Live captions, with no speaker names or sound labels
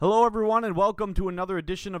Hello, everyone, and welcome to another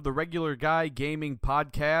edition of the Regular Guy Gaming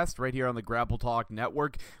Podcast right here on the Grapple Talk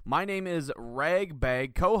Network. My name is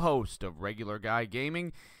Ragbag, co-host of Regular Guy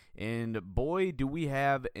Gaming, and boy, do we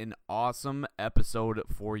have an awesome episode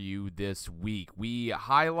for you this week. We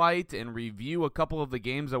highlight and review a couple of the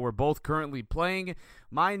games that we're both currently playing.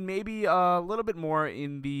 Mine maybe a little bit more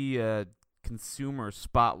in the consumer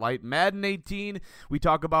spotlight. Madden 18, we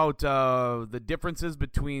talk about the differences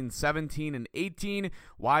between 17 and 18,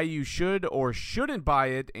 why you should or shouldn't buy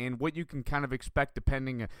it, and what you can kind of expect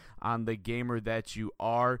depending on the gamer that you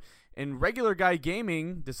are. And Regular Guy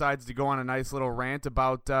Gaming decides to go on a nice little rant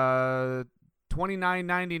about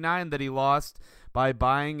 $29.99 that he lost by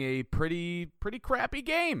buying a pretty crappy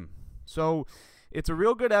game. So it's a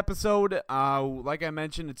real good episode. Like I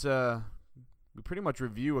mentioned, we pretty much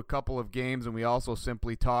review a couple of games, and we also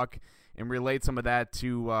simply talk and relate some of that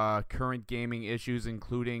to current gaming issues,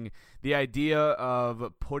 including the idea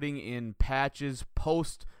of putting in patches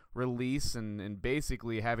post-release and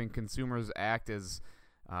basically having consumers act as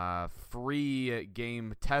free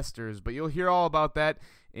game testers. But you'll hear all about that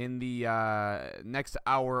in the next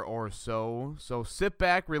hour or so. So sit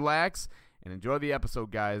back, relax, and enjoy the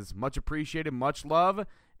episode, guys. Much appreciated, much love,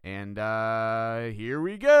 and here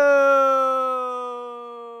we go!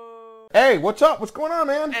 Hey, what's up? What's going on,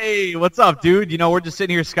 man? Hey, what's up, dude? You know, we're just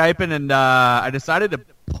sitting here Skyping, and I decided to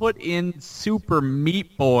put in Super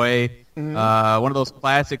Meat Boy, one of those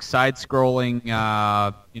classic side-scrolling,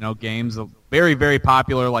 games. Very, very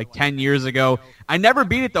popular, like 10 years ago. I never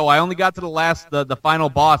beat it, though. I only got to the final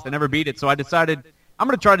boss. I never beat it, so I decided I'm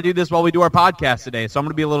going to try to do this while we do our podcast today, so I'm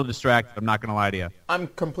going to be a little distracted. I'm not going to lie to you. I'm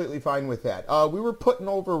completely fine with that. We were putting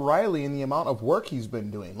over Riley in the amount of work he's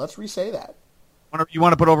been doing. Let's re-say that. You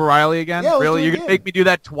want to put over Riley again? Yeah, really? You're going to make me do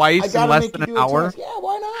that twice in less than an hour? Yeah,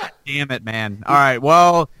 why not? Damn it, man. All right,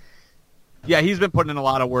 well, yeah, he's been putting in a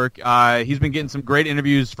lot of work. He's been getting some great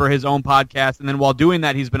interviews for his own podcast, and then while doing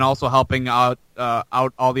that, he's been also helping out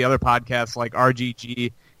all the other podcasts like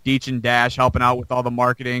RGG, Deech and Dash, helping out with all the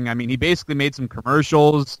marketing. I mean, he basically made some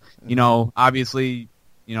commercials. You know, obviously,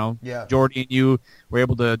 Jordy and you were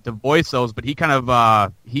able to voice those, but he kind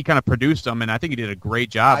of produced them, and I think he did a great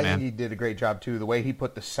job, man. I think he did a great job too. The way he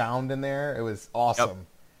put the sound in there, it was awesome. Yep.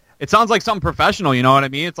 It sounds like something professional, you know what I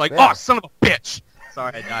mean? It's like, oh, son of a bitch.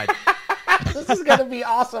 Sorry, I died. This is gonna be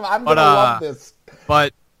awesome. I'm gonna love this.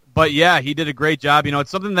 But yeah, he did a great job. You know, it's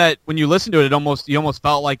something that when you listen to it, you almost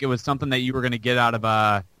felt like it was something that you were going to get out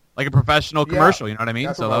of like a professional commercial. You know what I mean?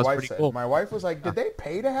 That's so what that my was wife pretty said. cool. My wife was like, "Did they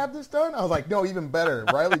pay to have this done?" I was like, "No, even better.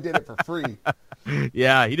 Riley did it for free."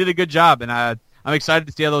 Yeah, he did a good job, and I'm excited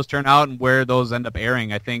to see how those turn out and where those end up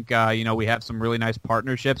airing. I think we have some really nice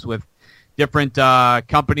partnerships with different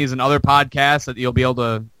companies and other podcasts that you'll be able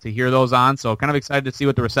to hear those on. So kind of excited to see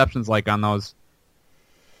what the reception's like on those.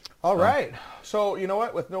 All right. So, you know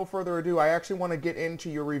what? With no further ado, I actually want to get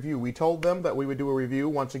into your review. We told them that we would do a review.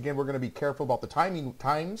 Once again, we're going to be careful about the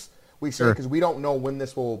times we say because we don't know when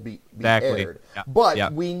this will be aired. Yeah.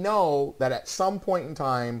 But we know that at some point in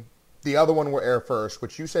time, the other one will air first,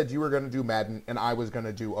 which you said you were going to do Madden and I was going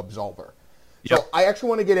to do Absolver. Yep. So I actually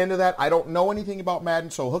want to get into that. I don't know anything about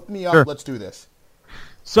Madden, so hook me up. Sure. Let's do this.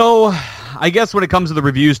 So, I guess when it comes to the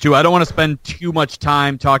reviews too, I don't want to spend too much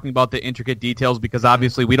time talking about the intricate details because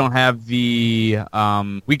obviously we don't have the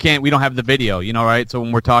we don't have the video, you know, right? So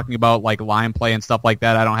when we're talking about like line play and stuff like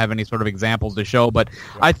that, I don't have any sort of examples to show. But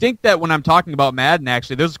I think that when I'm talking about Madden,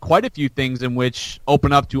 actually, there's quite a few things in which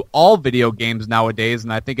open up to all video games nowadays,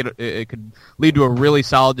 and I think it could lead to a really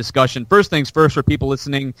solid discussion. First things first, for people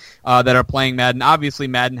listening that are playing Madden, obviously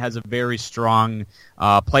Madden has a very strong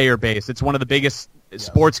player base. It's one of the biggest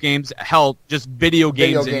sports games, hell, just video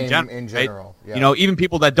games in general. Right? Yeah. You know, even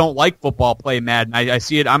people that don't like football play Madden. I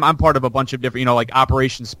see it. I'm part of a bunch of different, like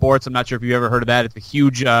Operation Sports. I'm not sure if you've ever heard of that. It's a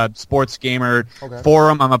huge sports gamer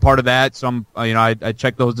forum. I'm a part of that, so I'm, I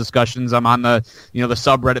check those discussions. I'm on the, the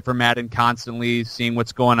subreddit for Madden constantly, seeing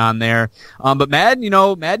what's going on there. But Madden,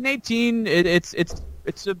 Madden 18,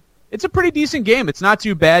 it's a pretty decent game. It's not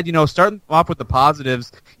too bad. Starting off with the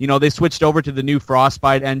positives, they switched over to the new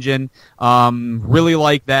Frostbite engine. Really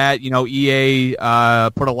like that. EA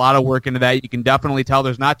put a lot of work into that. You can definitely tell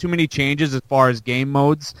there's not too many changes as far as game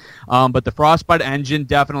modes. But the Frostbite engine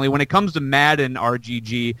definitely, when it comes to Madden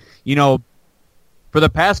RGG, for the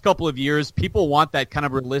past couple of years, people want that kind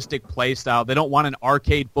of realistic play style. They don't want an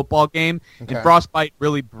arcade football game, and Frostbite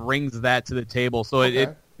really brings that to the table. So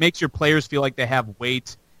it makes your players feel like they have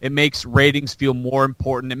weight. It makes ratings feel more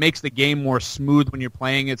important. It makes the game more smooth when you're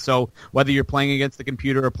playing it. So whether you're playing against the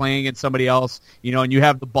computer or playing against somebody else, and you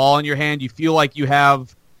have the ball in your hand, you feel like you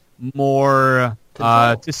have more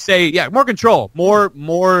to say, more control, more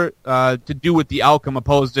to do with the outcome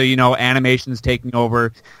opposed to, animations taking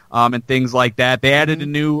over and things like that. They added a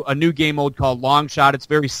new game mode called Long Shot. It's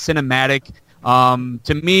very cinematic.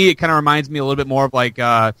 To me, it kind of reminds me a little bit more of like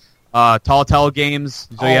Telltale games.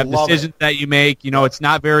 So you have decisions that you make. It's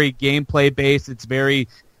not very gameplay based. It's very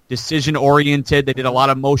decision oriented. They did a lot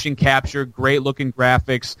of motion capture, great looking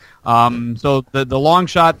graphics. So the long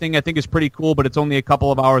shot thing I think is pretty cool, but it's only a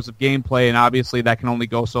couple of hours of gameplay, and obviously that can only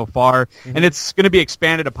go so far. And it's going to be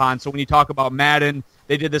expanded upon. So when you talk about Madden,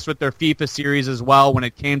 they did this with their FIFA series as well when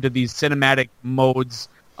it came to these cinematic modes.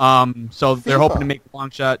 So they're hoping to make a long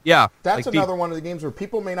shot. Yeah. That's like another one of the games where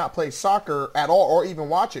people may not play soccer at all or even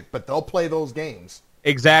watch it, but they'll play those games.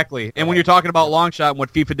 Exactly. And when you're talking about long shot, and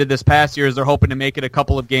what FIFA did this past year is they're hoping to make it a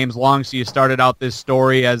couple of games long. So you started out this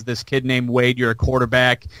story as this kid named Wade. You're a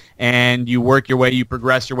quarterback, and you work your way, you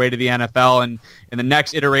progress your way to the NFL. And in the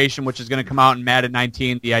next iteration, which is going to come out in Madden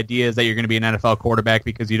 19, the idea is that you're going to be an NFL quarterback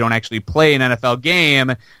because you don't actually play an NFL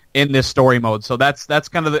game in this story mode. So that's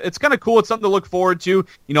kind of it's kind of cool. It's something to look forward to.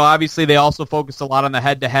 Obviously they also focused a lot on the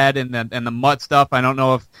head-to-head and the MUT stuff. I don't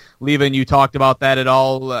know if Leva and you talked about that at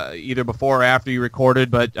all, either before or after you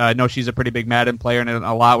recorded, but I know she's a pretty big Madden player and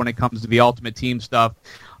a lot when it comes to the Ultimate Team stuff.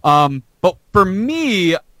 But for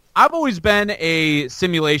me, I've always been a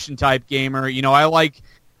simulation type gamer.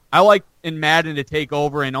 I like in Madden to take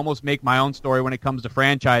over and almost make my own story when it comes to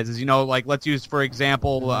franchises. Like let's use, for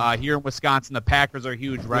example, here in Wisconsin, the Packers are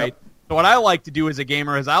huge, right? Yep. So what I like to do as a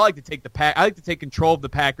gamer is I like to take control of the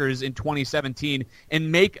Packers in 2017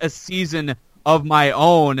 and make a season of my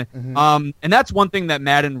own. And that's one thing that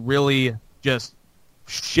Madden really just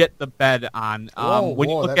shit the bed on. That's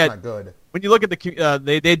not good. When you look at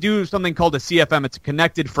they do something called a CFM. It's a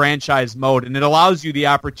connected franchise mode, and it allows you the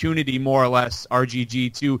opportunity, more or less,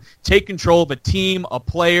 RGG, to take control of a team, a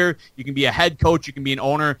player. You can be a head coach. You can be an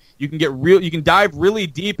owner. You can you can dive really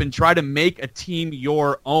deep and try to make a team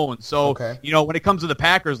your own. So, when it comes to the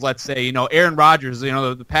Packers, let's say, Aaron Rodgers,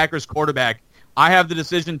 the Packers quarterback, I have the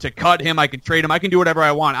decision to cut him. I can trade him. I can do whatever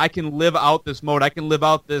I want. I can live out this mode. I can live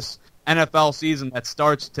out this NFL season that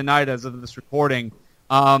starts tonight as of this recording.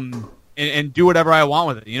 And do whatever I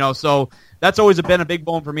want with it, So that's always been a big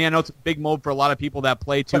bone for me. I know it's a big mode for a lot of people that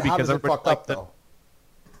play too. But how does it fuck up, though?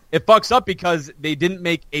 It fucks up because they didn't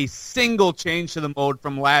make a single change to the mode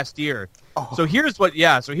from last year. So here's what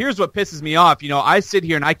pisses me off. I sit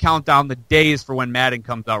here and I count down the days for when Madden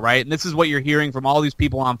comes out, right? And this is what you're hearing from all these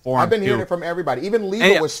people on forums. I've been hearing it from everybody. Even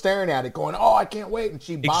Leva was staring at it, going, "Oh, I can't wait," and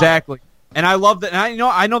she bought exactly. And I love that. And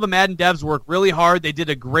I know the Madden devs work really hard. They did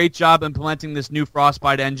a great job implementing this new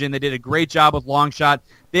Frostbite engine. They did a great job with Long Shot.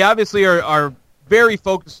 They obviously are very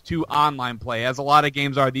focused to online play, as a lot of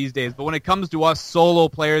games are these days. But when it comes to us solo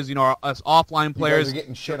players, us offline players, you guys are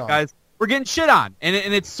getting shit on. We're getting shit on. And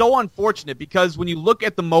it's so unfortunate because when you look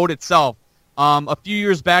at the mode itself, a few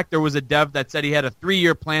years back there was a dev that said he had a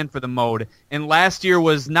 3-year plan for the mode. And last year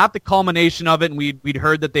was not the culmination of it, and we'd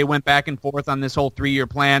heard that they went back and forth on this whole 3-year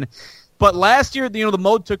plan. But last year, the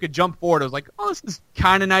mode took a jump forward. I was like, oh, this is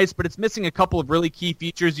kind of nice, but it's missing a couple of really key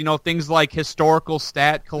features, things like historical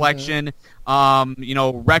stat collection,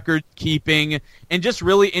 record keeping, and just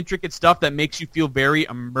really intricate stuff that makes you feel very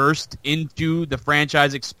immersed into the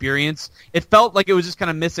franchise experience. It felt like it was just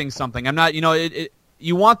kind of missing something. I'm not,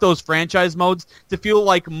 you want those franchise modes to feel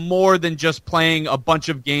like more than just playing a bunch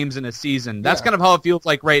of games in a season. That's kind of how it feels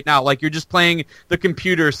like right now. Like you're just playing the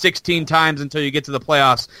computer 16 times until you get to the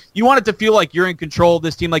playoffs. You want it to feel like you're in control of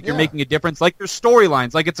this team, like you're making a difference, like there's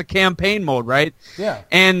storylines, like it's a campaign mode, right? Yeah.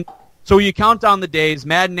 And so you count down the days.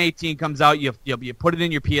 Madden 18 comes out. You put it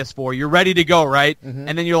in your PS4. You're ready to go, right?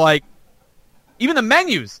 And then you're like, even the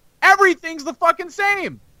menus, everything's the fucking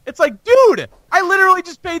same. It's like, dude, I literally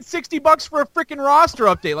just paid $60 for a freaking roster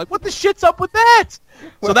update. Like, what the shit's up with that?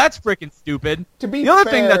 So that's freaking stupid. To be the other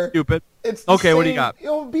fair, thing that's stupid. It's okay, same, what do you got?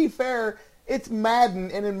 It'll be fair. It's Madden,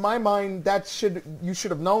 and in my mind, you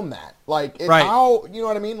should have known that. Like, how, you know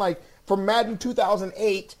what I mean? Like, from Madden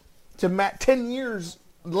 2008 to 10 years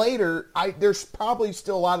later, there's probably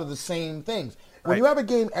still a lot of the same things. When you have a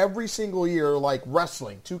game every single year, like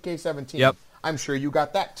wrestling, 2K17, I'm sure you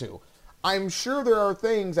got that too. I'm sure there are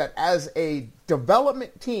things that as a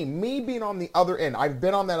development team, me being on the other end, I've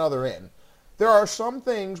been on that other end, there are some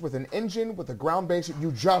things with an engine, with a ground base that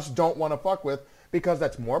you just don't want to fuck with because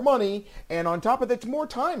that's more money, and on top of that, it's more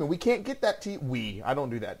time, and we can't get that I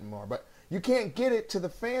don't do that anymore, but you can't get it to the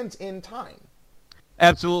fans in time.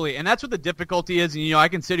 Absolutely, and that's what the difficulty is. And, I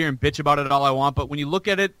can sit here and bitch about it all I want, but when you look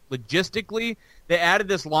at it logistically, they added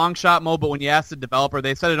this long shot mode, but when you ask the developer,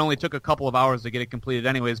 they said it only took a couple of hours to get it completed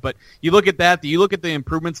anyways. But you look at that, you look at the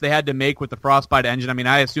improvements they had to make with the Frostbite engine. I mean,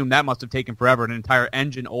 I assume that must have taken forever, an entire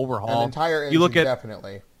engine overhaul. An entire engine,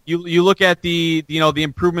 definitely. You look at the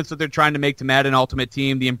improvements that they're trying to make to Madden Ultimate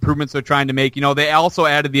Team, the improvements they're trying to make. They also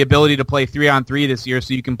added the ability to play 3-on-3 this year,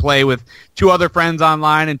 so you can play with 2 other friends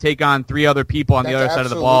online and take on 3 other people on the other side of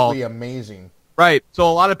the ball. That's absolutely amazing. Right. So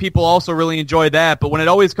a lot of people also really enjoy that, but when it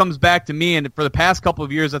always comes back to me, and for the past couple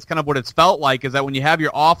of years, that's kind of what it's felt like, is that when you have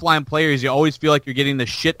your offline players, you always feel like you're getting the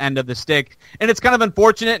shit end of the stick. And it's kind of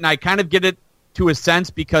unfortunate, and I kind of get it to a sense,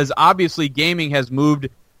 because obviously gaming has moved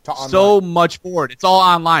so much forward. It's all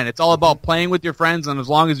online. It's all about playing with your friends, and as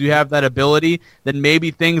long as you have that ability, then maybe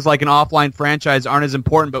things like an offline franchise aren't as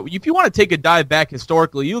important. But if you want to take a dive back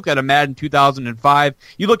historically, you look at a Madden 2005,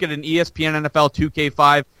 you look at an ESPN NFL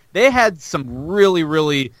 2K5, they had some really,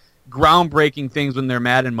 really groundbreaking things in their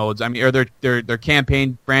Madden modes. I mean, or their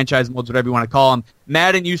campaign franchise modes, whatever you want to call them.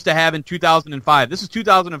 Madden used to have in 2005. This is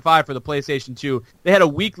 2005 for the PlayStation 2. They had a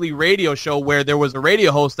weekly radio show where there was a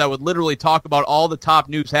radio host that would literally talk about all the top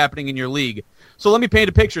news happening in your league. So let me paint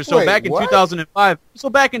a picture. So back in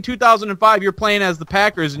 2005, you're playing as the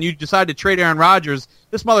Packers and you decide to trade Aaron Rodgers.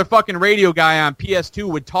 This motherfucking radio guy on PS2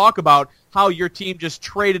 would talk about how your team just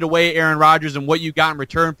traded away Aaron Rodgers and what you got in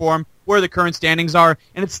return for him, where the current standings are,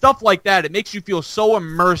 and it's stuff like that. It makes you feel so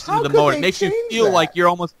immersed into the mode. It makes you feel like you're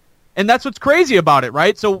almost, and that's what's crazy about it,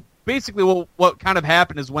 right? So basically what kind of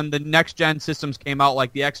happened is when the next-gen systems came out,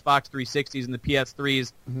 like the Xbox 360s and the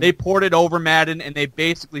PS3s, they ported over Madden, and they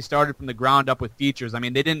basically started from the ground up with features. I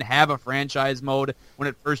mean, they didn't have a franchise mode when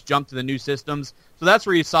it first jumped to the new systems, so that's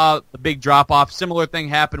where you saw the big drop-off. Similar thing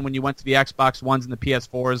happened when you went to the Xbox Ones and the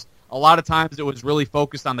PS4s. A lot of times it was really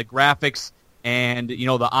focused on the graphics and, the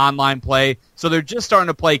online play, so they're just starting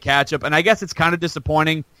to play catch-up, and I guess it's kind of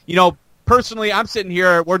disappointing. Personally, I'm sitting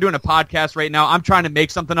here, we're doing a podcast right now, I'm trying to make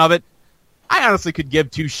something of it. I honestly could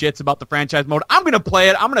give 2 shits about the franchise mode. I'm going to play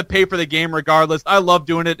it. I'm going to pay for the game regardless. I love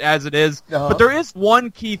doing it as it is. But there is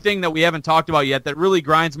one key thing that we haven't talked about yet that really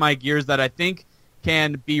grinds my gears that I think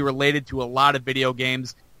can be related to a lot of video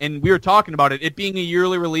games. And we were talking about it. It being a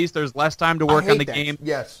yearly release, there's less time to work on the game.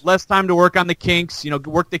 Yes. Less time to work on the kinks,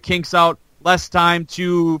 work the kinks out. Less time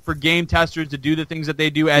for game testers to do the things that they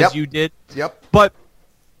do as you did. Yep. But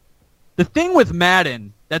the thing with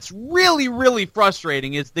Madden that's really, really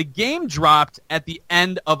frustrating is the game dropped at the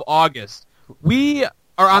end of August. We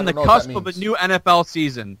are on the cusp of a new NFL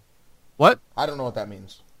season. What? I don't know what that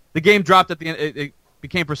means. The game dropped at the end. It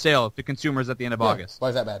became for sale to consumers at the end of August. Why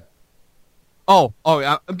is that bad? Oh,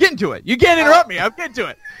 I'm getting to it. You can't interrupt me. I'm getting to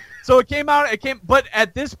it. So it came out. But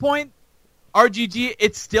at this point, RGG,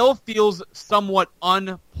 it still feels somewhat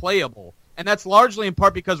unplayable, and that's largely in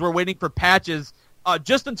part because we're waiting for patches.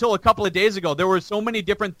 Just until a couple of days ago, there were so many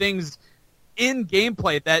different things in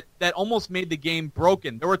gameplay that almost made the game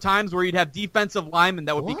broken. There were times where you'd have defensive linemen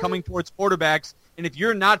that would be coming towards quarterbacks, and if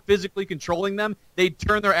you're not physically controlling them, they'd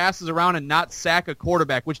turn their asses around and not sack a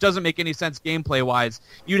quarterback, which doesn't make any sense gameplay-wise.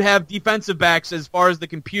 You'd have defensive backs, as far as the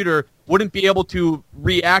computer, wouldn't be able to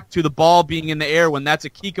react to the ball being in the air when that's a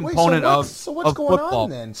key component of football. So what's going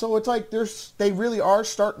on then? So it's like they really are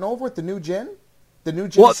starting over with the new gen? The new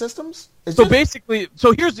gen systems? Basically,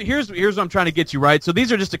 here's what I'm trying to get you, right? So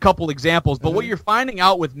these are just a couple examples, but what you're finding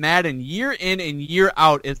out with Madden year in and year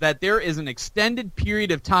out is that there is an extended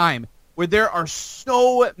period of time where there are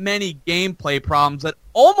so many gameplay problems that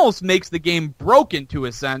almost makes the game broken to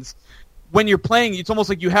a sense. When you're playing, it's almost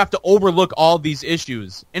like you have to overlook all these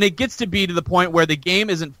issues. And it gets to be to the point where the game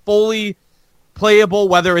isn't fully playable,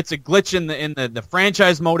 whether it's a glitch in the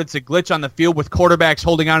franchise mode, it's a glitch on the field with quarterbacks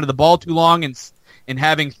holding onto the ball too long and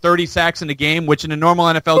having 30 sacks in a game, which in a normal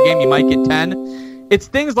NFL game you might get 10. It's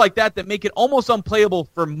things like that make it almost unplayable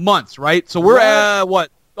for months, right? So we're at,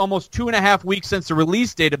 almost 2.5 weeks since the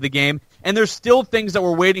release date of the game, and there's still things that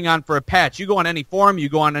we're waiting on for a patch. You go on any forum, you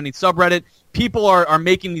go on any subreddit, people are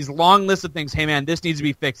making these long lists of things. Hey, man, this needs to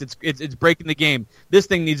be fixed. It's breaking the game. This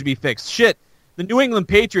thing needs to be fixed. Shit. The New England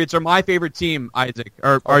Patriots are my favorite team, Isaac,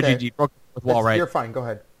 or RGG. Broke with wall, right? You're fine. Go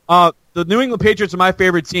ahead. The New England Patriots are my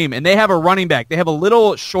favorite team, and they have a running back. They have a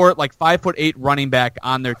little short, 5'8" running back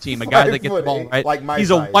on their team, a guy that gets the ball, right? He's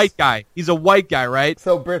a white guy. He's a white guy, right?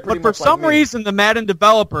 So but for some reason, the Madden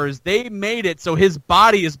developers, they made it so his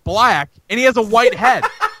body is black, and he has a white head.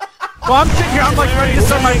 So I'm sitting here, I'm ready to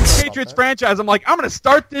start my Patriots franchise. I'm like, I'm going to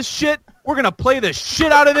start this shit. We're going to play the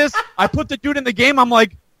shit out of this. I put the dude in the game. I'm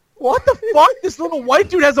like, what the fuck? This little white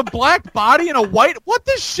dude has a black body and a white... What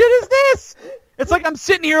the shit is this? It's like I'm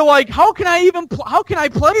sitting here like, how can I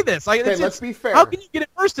play this? Like, Okay, let's be fair. How can you get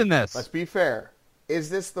immersed in this? Let's be fair. Is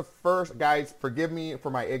this the first, guys, forgive me for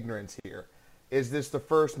my ignorance here, is this the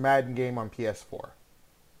first Madden game on PS4?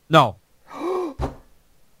 No.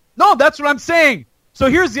 No, that's what I'm saying. So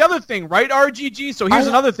here's the other thing, right, RGG? So here's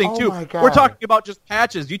another thing, too. My God. We're talking about just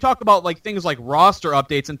patches. You talk about like things like roster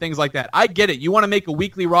updates and things like that. I get it. You want to make a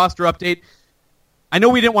weekly roster update. I know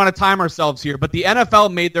we didn't want to time ourselves here, but the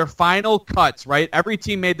NFL made their final cuts, right? Every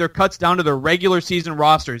team made their cuts down to their regular season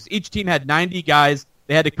rosters. Each team had 90 guys.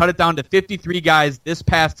 They had to cut it down to 53 guys this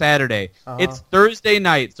past Saturday. It's Thursday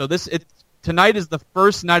night, so tonight is the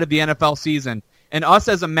first night of the NFL season. And us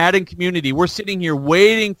as a Madden community, we're sitting here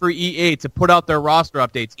waiting for EA to put out their roster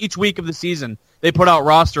updates. Each week of the season, they put out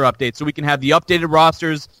roster updates so we can have the updated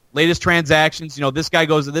rosters, latest transactions. You know, this guy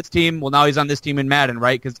goes to this team. Well, now he's on this team in Madden,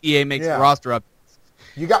 right? Because EA makes the roster updates.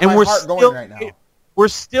 You got my heart going right now. We're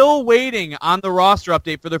still waiting on the roster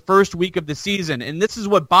update for the first week of the season, and this is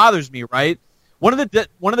what bothers me, right? One of the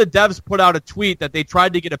devs put out a tweet that they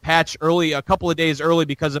tried to get a patch early, a couple of days early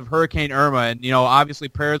because of Hurricane Irma, and obviously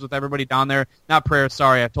prayers with everybody down there. Not prayers,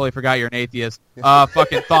 sorry, I totally forgot you're an atheist.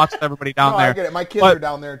 Fucking thoughts with everybody down there. I get it. My kids are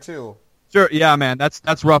down there too. Sure, yeah, man, that's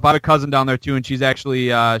rough. I have a cousin down there too, and she's actually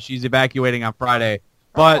she's evacuating on Friday.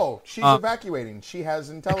 But, she's evacuating. She has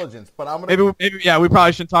intelligence, but I'm gonna maybe we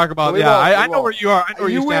probably shouldn't talk about. I know where you are. I know where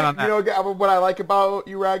you stand on that. What I like about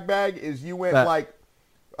you, Ragbag, is you went like,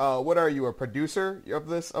 what are you, a producer of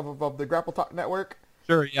this of the Grapple Talk Network?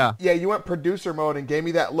 Sure, yeah. Yeah, you went producer mode and gave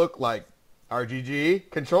me that look like,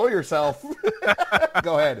 RGG, control yourself.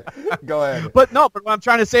 Go ahead. But what I'm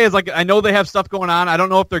trying to say is, like, I know they have stuff going on. I don't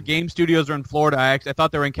know if their game studios are in Florida. I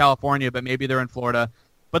thought they were in California, but maybe they're in Florida.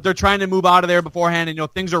 But they're trying to move out of there beforehand,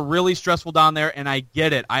 and, things are really stressful down there, and I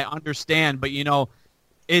get it. I understand, but,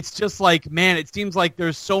 it's just like, man, it seems like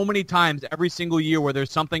there's so many times every single year where there's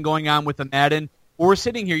something going on with the Madden. We're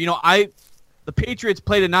sitting here, the Patriots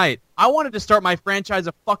play tonight. I wanted to start my franchise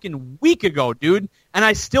a fucking week ago, dude, and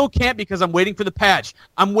I still can't because I'm waiting for the patch.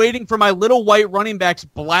 I'm waiting for my little white running back's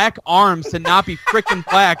black arms to not be freaking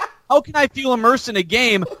black. How can I feel immersed in a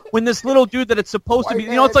game when this little dude that it's supposed to be,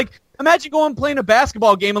 it's like, imagine going playing a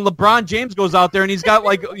basketball game and LeBron James goes out there and he's got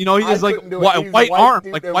like, he has like white arms,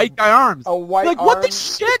 like white guy arms. A white like, arm. What the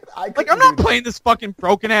shit? Like, I'm not playing this fucking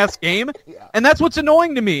broken ass game. Yeah. And that's what's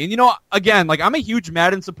annoying to me. And again, like, I'm a huge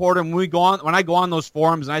Madden supporter, and when I go on those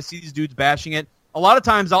forums and I see these dudes bashing it, a lot of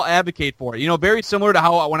times I'll advocate for it. Very similar to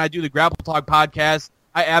how when I do the Grapple Talk podcast,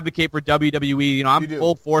 I advocate for WWE. I'm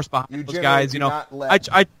full force behind those guys.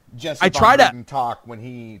 Jesse I try to talk when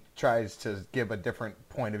he tries to give a different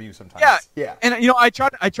point of view sometimes. Yeah. And I try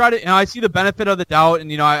to I see the benefit of the doubt,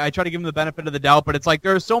 and I try to give him the benefit of the doubt, but it's like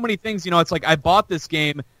there are so many things, it's like I bought this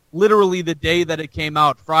game literally the day that it came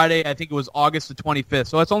out, Friday, I think it was August the 25th.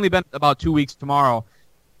 So it's only been about 2 weeks tomorrow.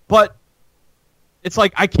 But it's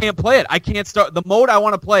like I can't play it. I can't start the mode I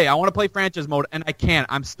want to play. I want to play franchise mode, and I can't.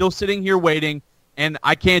 I'm still sitting here waiting, and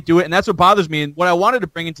I can't do it, and that's what bothers me. And what I wanted to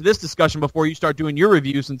bring into this discussion before you start doing your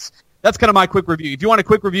review, since that's kind of my quick review. If you want a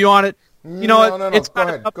quick review on it, it's kind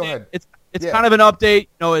of an update. Go ahead. It's kind of an update.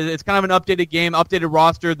 It's kind of an updated game, updated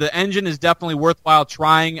roster. The engine is definitely worthwhile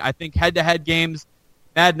trying. I think head-to-head games,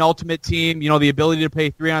 Madden Ultimate Team, the ability to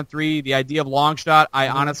play 3-on-3, the idea of long shot, I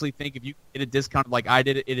honestly think if you get a discount like I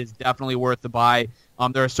did, it is definitely worth the buy.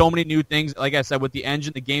 There are so many new things. Like I said, with the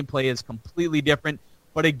engine, the gameplay is completely different.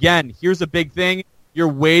 But again, here's a big thing. You're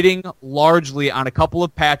waiting largely on a couple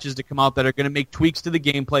of patches to come out that are going to make tweaks to the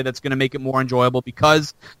gameplay that's going to make it more enjoyable,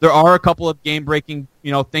 because there are a couple of game-breaking,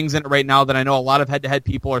 things in it right now that I know a lot of head-to-head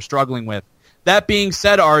people are struggling with. That being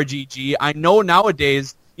said, RGG, I know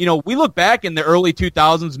nowadays, we look back in the early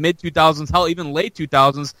 2000s, mid-2000s, hell, even late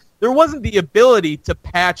 2000s, there wasn't the ability to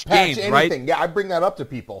patch games, anything. Right? Yeah, I bring that up to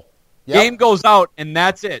people. Yep. Game goes out, and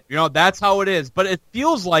that's it. That's how it is. But it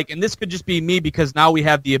feels like, and this could just be me because now we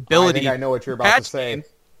have the ability. I think I know what you're about to say. Games.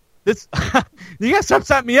 This, you guys stop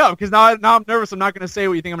setting me up because now I'm nervous. I'm not going to say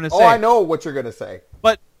what you think I'm going to say. Oh, I know what you're going to say.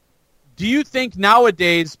 But do you think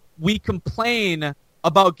nowadays we complain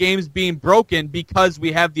about games being broken because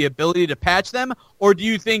we have the ability to patch them, or do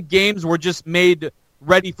you think games were just made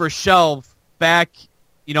ready for shelf back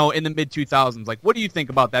in the mid-2000s? Like, what do you think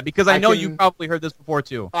about that? Because I know you probably heard this before,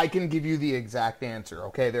 too. I can give you the exact answer,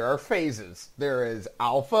 okay? There are phases. There is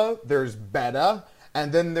alpha, there's beta,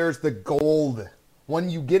 and then there's the gold. When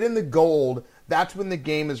you get in the gold, that's when the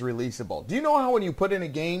game is releasable. Do you know how when you put in a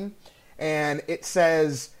game and it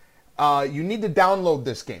says you need to download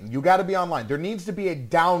this game, you got to be online. There needs to be a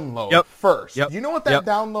download first. Yep. Do you know what that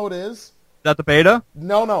download is? that the beta?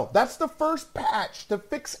 No. That's the first patch to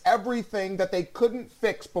fix everything that they couldn't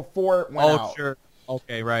fix before it went out. Oh, sure.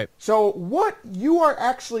 Okay, right. So what you are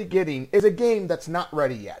actually getting is a game that's not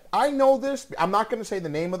ready yet. I know this. I'm not going to say the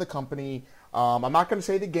name of the company. I'm not going to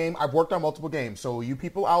say the game. I've worked on multiple games, so you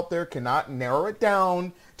people out there cannot narrow it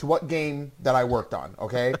down to what game that I worked on,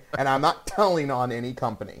 okay? And I'm not telling on any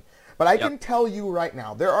company. But I can tell you right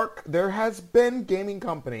now, there has been gaming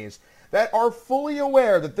companies that are fully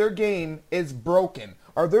aware that their game is broken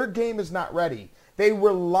or their game is not ready. They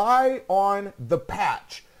rely on the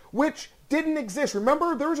patch, which didn't exist.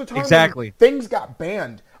 Remember, there was a time when things got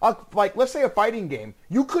banned. Like, let's say a fighting game.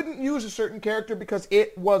 You couldn't use a certain character because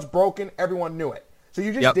it was broken. Everyone knew it. So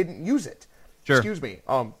you just didn't use it. Sure. Excuse me.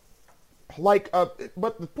 But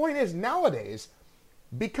the point is, nowadays,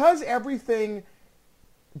 because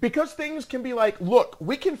things can be like, look,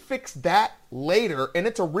 we can fix that later, and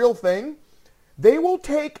it's a real thing, they will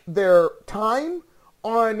take their time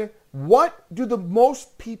on what do the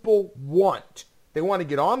most people want. They want to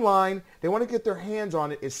get online. They want to get their hands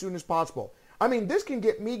on it as soon as possible. I mean, this can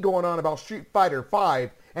get me going on about Street Fighter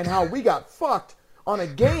V and how we got fucked on a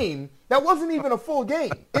game that wasn't even a full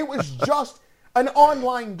game. It was just an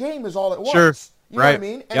online game is all it was. Sure. You know what I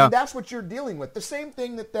mean? And that's what you're dealing with. The same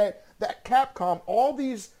thing that Capcom, all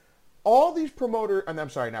these promoters, and I'm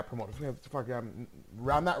sorry, not promoters. I'm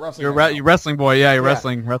not wrestling. You're wrestling boy. Yeah, you're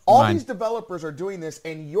wrestling. All these developers are doing this,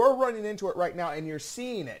 and you're running into it right now, and you're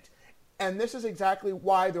seeing it. And this is exactly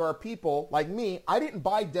why there are people like me. I didn't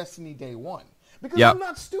buy Destiny day one because I'm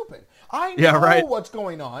not stupid. I know what's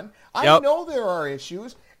going on. I know there are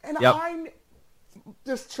issues, and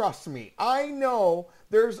just trust me. I know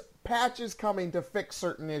there's patches coming to fix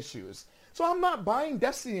certain issues. So I'm not buying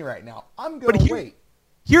Destiny right now. I'm going to wait.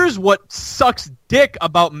 Here's what sucks dick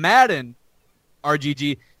about Madden,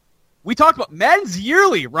 RGG. We talked about Madden's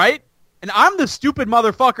yearly, right? And I'm the stupid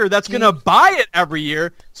motherfucker that's going to buy it every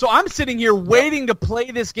year. So I'm sitting here waiting to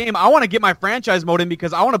play this game. I want to get my franchise mode in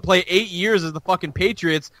because I want to play 8 years as the fucking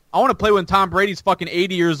Patriots. I want to play when Tom Brady's fucking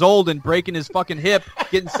 80 years old and breaking his fucking hip,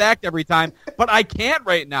 getting sacked every time. But I can't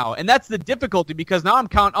right now. And that's the difficulty because now I'm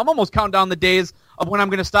almost counting down the days of when I'm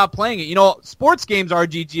going to stop playing it. You know, sports games,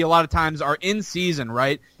 RGG, a lot of times are in season,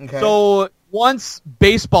 right? Okay. So once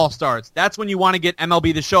baseball starts, that's when you want to get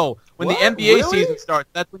MLB The Show. When the NBA season starts,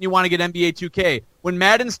 that's when you want to get NBA 2K. When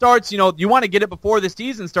Madden starts, you know, you want to get it before the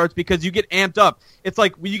season starts because you get amped up. It's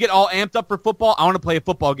like when you get all amped up for football, I want to play a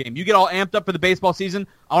football game. You get all amped up for the baseball season,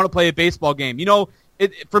 I want to play a baseball game. You know,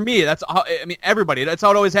 for me, everybody, that's how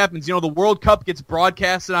it always happens. You know, the World Cup gets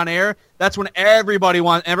broadcasted on air. That's when everybody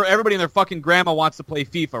and their fucking grandma wants to play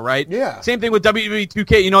FIFA, right? Yeah. Same thing with WWE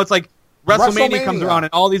 2K. You know, it's like WrestleMania comes around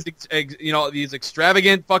and all these, these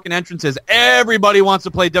extravagant fucking entrances. Everybody wants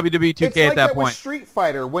to play WWE 2K it's like at that point. With Street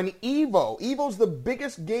Fighter, when Evo's the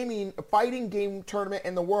biggest fighting game tournament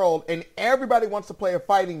in the world, and everybody wants to play a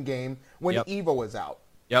fighting game when Evo is out.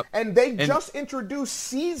 Yep. And they just introduced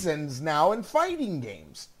seasons now in fighting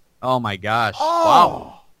games. Oh my gosh! Oh,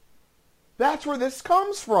 wow. That's where this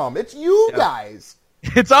comes from. It's you guys.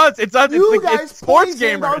 It's us. It's us. You guys it's sports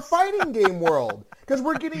poisoned gamers. our fighting game world because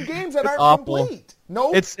we're getting games that aren't awful. complete.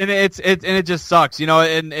 No, it just sucks, you know.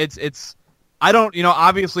 And it's I don't, you know.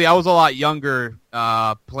 Obviously, I was a lot younger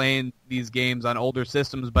playing these games on older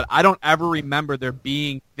systems, but I don't ever remember there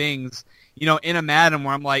being things, you know, in a Madden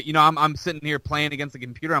where I'm like, you know, I'm sitting here playing against the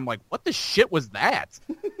computer. I'm like, what the shit was that?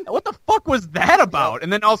 What the fuck was that about?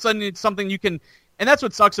 And then all of a sudden, it's something you can. And that's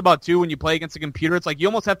what sucks about, too, when you play against a computer. It's like you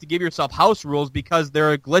almost have to give yourself house rules because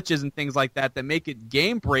there are glitches and things like that make it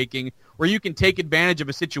game-breaking where you can take advantage of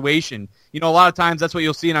a situation. You know, a lot of times that's what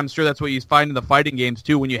you'll see, and I'm sure that's what you find in the fighting games,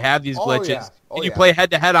 too, when you have these glitches. And you play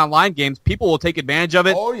head-to-head online games, people will take advantage of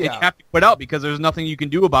it, and you have to quit out because there's nothing you can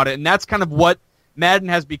do about it. And that's kind of what Madden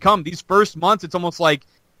has become. These first months, it's almost like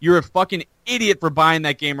you're a fucking idiot for buying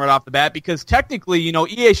that game right off the bat because technically, you know,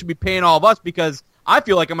 EA should be paying all of us because I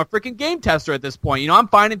feel like I'm a freaking game tester at this point. You know, I'm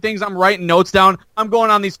finding things, I'm writing notes down, I'm going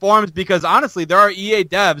on these forums because, honestly, there are EA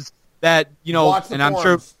devs that, you know, and I'm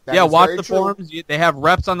sure, watch the forums. They have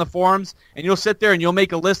reps on the forums, and you'll sit there and you'll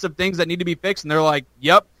make a list of things that need to be fixed, and they're like,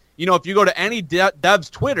 yep. You know, if you go to any dev's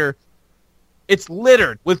Twitter, it's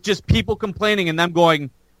littered with just people complaining and them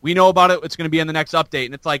going, we know about it, it's going to be in the next update.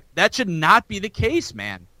 And it's like, that should not be the case,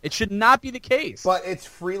 man. It should not be the case. But it's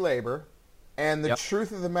free labor, and the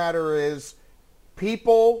truth of the matter is,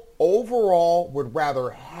 people overall would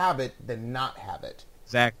rather have it than not have it.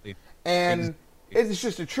 Exactly. And it's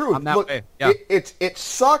just the truth. I'm that Look, way. Yeah. It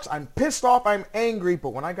sucks. I'm pissed off. I'm angry. But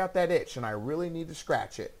when I got that itch and I really need to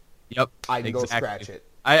scratch it, I can go scratch it.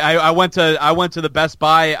 I went to the Best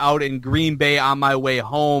Buy out in Green Bay on my way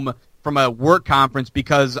home from a work conference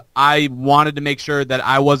because I wanted to make sure that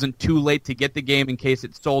I wasn't too late to get the game in case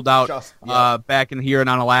it sold out back in here and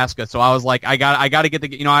on Alaska. So I was like, I got to get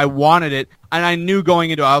the, I wanted it, and I knew going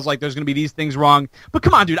into it, I was like, there's going to be these things wrong. But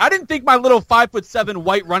come on, dude, I didn't think my little 5'7"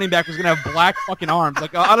 white running back was going to have black fucking arms.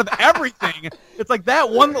 Like out of everything, it's like that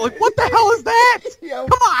one. Like, what the hell is that?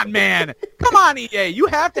 Come on, man. Come on, EA. You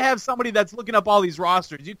have to have somebody that's looking up all these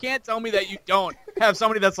rosters. You can't tell me that you don't have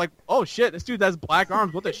somebody that's like, oh shit, this dude has black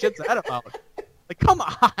arms. What the shit's that about? Like, come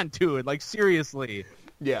on, dude. Like, seriously.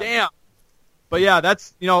 Yeah. Damn. But yeah,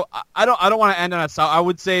 that's, I don't want to end on a sour. I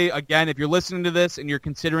would say, again, if you're listening to this and you're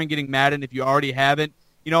considering getting Madden, if you already haven't,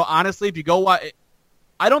 honestly, if you go watch,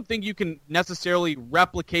 I don't think you can necessarily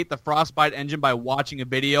replicate the Frostbite engine by watching a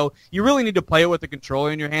video. You really need to play it with the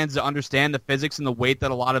controller in your hands to understand the physics and the weight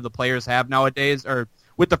that a lot of the players have nowadays, or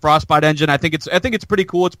with the Frostbite engine. I think it's pretty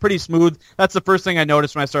cool. It's pretty smooth. That's the first thing I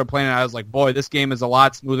noticed when I started playing it. I was like, boy, this game is a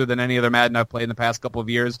lot smoother than any other Madden I've played in the past couple of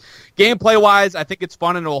years. Gameplay-wise, I think it's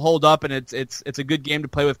fun and it'll hold up, and it's a good game to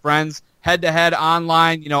play with friends. Head-to-head,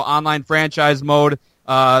 online, online franchise mode,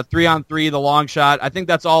 3-on-3, the long shot. I think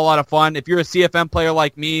that's all a lot of fun. If you're a CFM player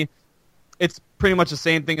like me, it's pretty much the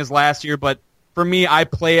same thing as last year, but for me, I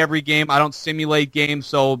play every game. I don't simulate games,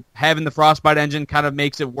 so having the Frostbite engine kind of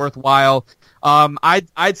makes it worthwhile.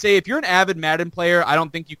 I'd say if you're an avid Madden player, I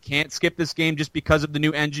don't think you can't skip this game just because of the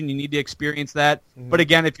new engine. You need to experience that. Mm-hmm. But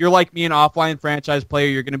again, if you're like me, an offline franchise player,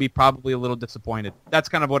 you're going to be probably a little disappointed. That's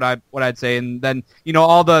kind of what I'd say. And then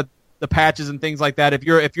all the patches and things like that. If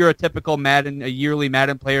you're a typical Madden, a yearly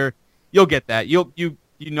Madden player, you'll get that. You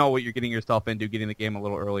know what you're getting yourself into, getting the game a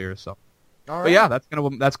little earlier. So. All right. But yeah,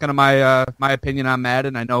 that's kind of my opinion on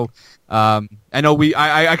Madden. I know I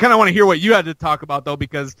kind of want to hear what you had to talk about though,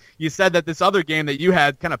 because you said that this other game that you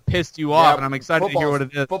had kind of pissed you off, and I'm excited to hear what it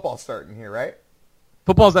is. Football's starting here, right?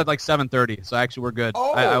 Football's at like 7:30, so actually we're good.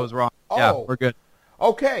 Oh. I was wrong. Oh. Yeah, we're good.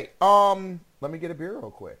 Okay. Let me get a beer real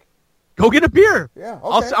quick. Go get a beer. Yeah.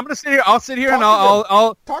 Okay. I'm gonna sit here. I'll sit here and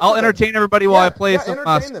I'll entertain everybody while I play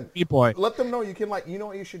some Meat Boy. Let them know you can what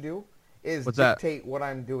you should do is dictate what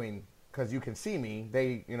I'm doing. Because you can see me,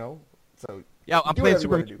 so yeah, I'm playing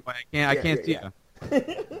Super Meat Boy. I can't see you.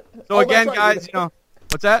 So again, guys,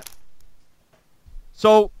 what's that?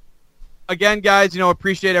 So again, guys,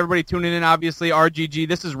 appreciate everybody tuning in. Obviously, RGG.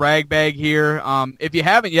 This is Ragbag here. If you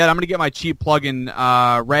haven't yet, I'm gonna get my cheap plug-in.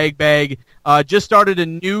 Ragbag just started a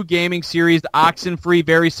new gaming series, Oxenfree,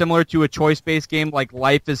 very similar to a choice-based game like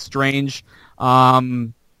Life is Strange.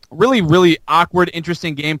 Really, really awkward,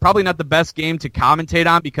 interesting game. Probably not the best game to commentate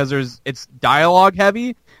on because it's dialogue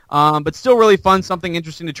heavy, but still really fun. Something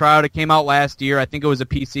interesting to try out. It came out last year. I think it was a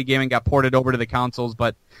PC game and got ported over to the consoles.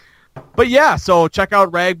 But yeah, so check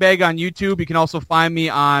out Ragbag on YouTube. You can also find me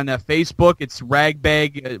on Facebook. It's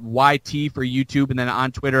Ragbag YT for YouTube, and then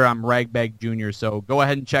on Twitter I'm Ragbag Jr. So go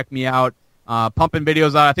ahead and check me out. Pumping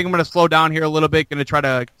videos out. I think I'm going to slow down here a little bit. Going to try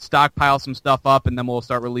to stockpile some stuff up, and then we'll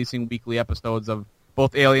start releasing weekly episodes of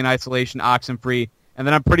both Alien Isolation, Oxenfree, and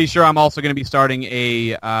then I'm pretty sure I'm also going to be starting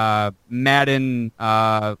a Madden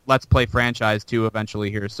Let's Play franchise too eventually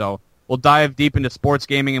here. So we'll dive deep into sports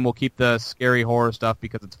gaming and we'll keep the scary horror stuff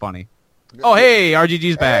because it's funny. Oh, hey,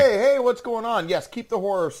 RGG's back. Hey, what's going on? Yes, keep the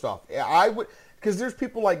horror stuff. I would, because there's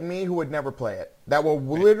people like me who would never play it that will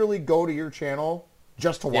literally go to your channel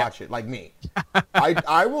just to watch it, like me.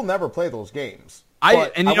 I will never play those games. I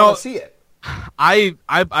want to see it.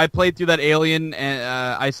 I played through that Alien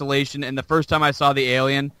Isolation, and the first time I saw the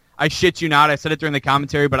Alien, I shit you not, I said it during the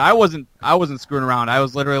commentary, but I wasn't screwing around. I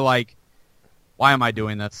was literally like, why am I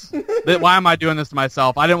doing this? Why am I doing this to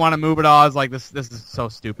myself? I didn't want to move at all. I was like, this is so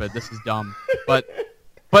stupid. This is dumb. But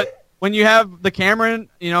when you have the camera,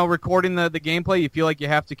 recording the gameplay, you feel like you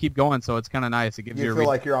have to keep going. So it's kind of nice. It gives you feel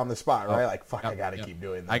like you're on the spot, right? Like, fuck, I gotta keep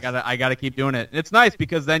doing this. I gotta keep doing it. And it's nice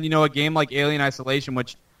because then a game like Alien Isolation,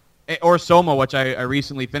 or Soma, which I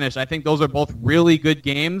recently finished. I think those are both really good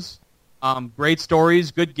games. Great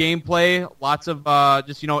stories, good gameplay, lots of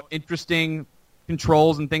just interesting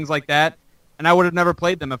controls and things like that. And I would have never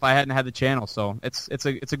played them if I hadn't had the channel. So it's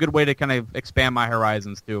a good way to kind of expand my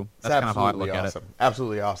horizons too. That's kind of how I look at it.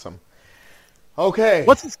 Absolutely awesome. Okay.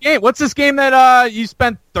 What's this game? What's this game that you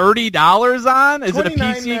spent $30 on? Is it a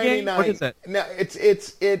PC game? What is it? No,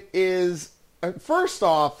 it is. First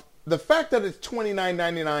off, the fact that it's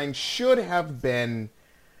 $29.99 should have been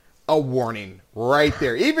a warning right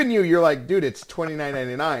there. Even you're like, dude, it's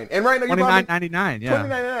 $29.99, and right now you're $29.99. Yeah.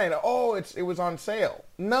 $29.99. Oh, it was on sale.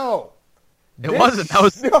 No, it wasn't. That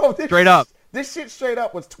was straight up. This shit straight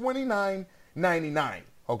up was $29.99.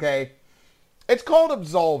 Okay, it's called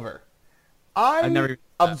Absolver.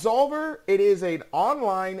 Absolver. It is an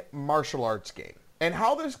online martial arts game. And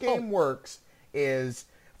how this game works is,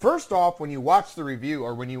 first off, when you watch the review,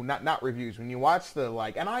 or when you, not reviews, when you watch the,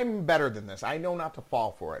 like, and I'm better than this. I know not to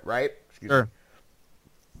fall for it, right? Excuse me.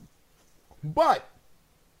 But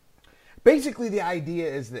basically the idea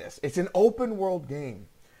is this. It's an open world game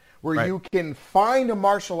where you can find a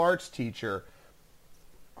martial arts teacher,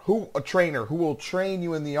 a trainer who will train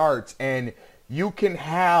you in the arts, and you can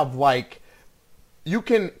have, like, you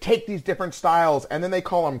can take these different styles, and then they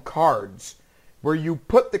call them cards, where you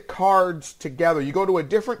put the cards together. You go to a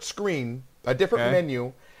different screen, a different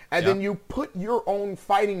menu, and then you put your own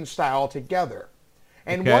fighting style together.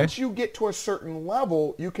 And once you get to a certain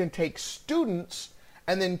level, you can take students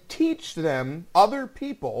and then teach them, other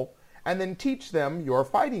people, and then teach them your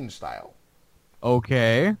fighting style.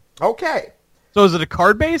 Okay. Okay. So is it a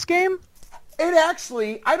card-based game? It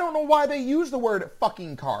actually, I don't know why they use the word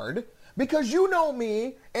fucking card, because you know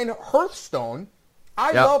me in Hearthstone.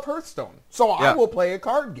 I love Hearthstone, so I will play a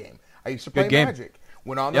card game. I used to play Magic.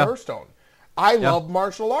 Went on to Hearthstone. I love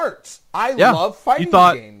martial arts. I love fighting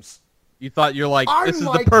games. You thought you're like, this is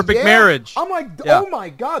the perfect marriage. I'm like, oh my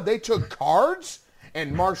God, they took cards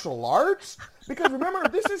and martial arts? Because remember,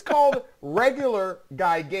 this is called regular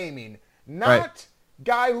guy gaming, not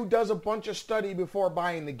guy who does a bunch of study before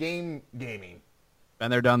buying the game gaming. Been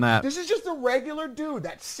there, done that. This is just a regular dude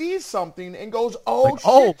that sees something and goes, oh,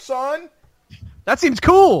 shit, son. That seems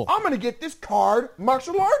cool. I'm going to get this card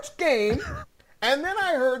martial arts game. And then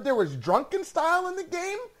I heard there was drunken style in the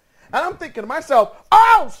game. And I'm thinking to myself,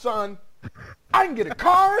 oh, son, I can get a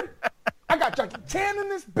card. I got Jackie Chan in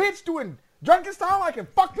this bitch doing drunken style. I can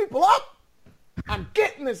fuck people up. I'm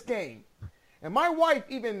getting this game. And my wife,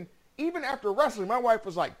 even after wrestling, my wife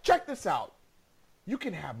was like, check this out. You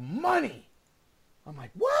can have money. I'm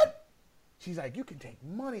like, what? She's like, you can take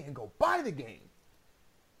money and go buy the game.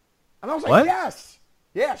 And I was like, yes.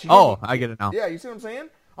 Yeah. I get it now. Yeah, you see what I'm saying?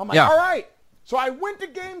 I'm like, all right. So I went to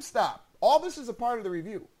GameStop. All this is a part of the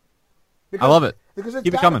review. I love it. Because it's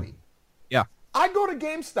Keep it coming. be. Yeah. I go to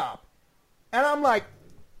GameStop, and I'm like,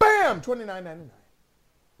 bam, $29.99.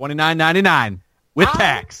 $29.99 with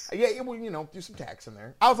tax. Yeah, well, do some tax in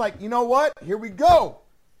there. I was like, you know what? Here we go.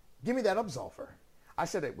 Give me that Absolver. I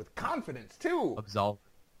said it with confidence, too.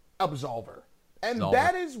 Absolver. And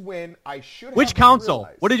that is when I should have Which console?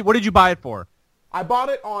 realized. What did you buy it for? I bought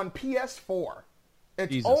it on PS4.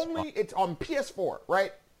 It's on PS4,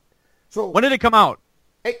 right? So when did it come out?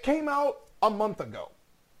 It came out a month ago.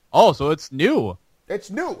 Oh, so it's new. It's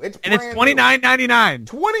new. It's and it's $29.99.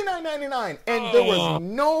 $29.99, and there was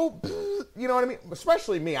no, you know what I mean?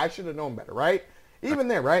 Especially me. I should have known better, right? Even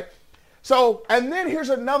there, right? So, and then here's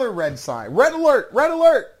another red sign. Red alert, red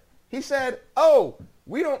alert. He said, oh,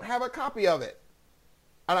 we don't have a copy of it.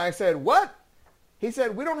 And I said, what? He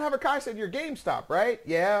said, we don't have a copy. I said, you're GameStop, right?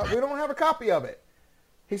 Yeah, we don't have a copy of it.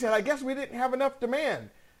 He said, I guess we didn't have enough demand.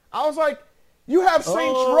 I was like, you have Saints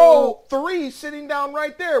Row 3 sitting down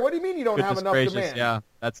right there. What do you mean you don't have enough demand? Yeah,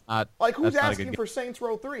 that's not. Like, who's asking for Saints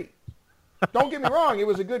Row 3? Don't get me wrong, it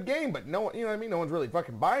was a good game, but no, you know what I mean? No one's really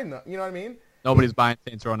fucking buying you know what I mean? Nobody's buying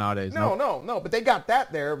Saints Row nowadays. No, but they got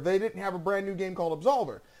that there. They didn't have a brand new game called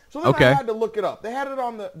Absolver. So then I had to look it up. They had it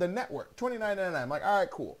on the network, $29.99. I'm like, all right,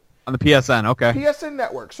 cool. On the PSN, okay. PSN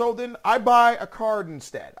network. So then I buy a card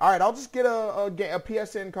instead. All right, I'll just get a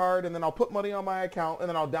PSN card, and then I'll put money on my account, and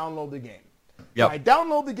then I'll download the game. Yep. So I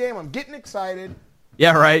download the game. I'm getting excited.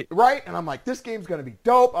 Yeah, right. Right? And I'm like, this game's going to be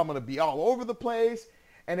dope. I'm going to be all over the place.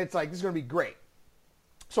 And it's like, this is going to be great.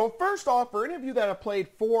 So first off, for any of you that have played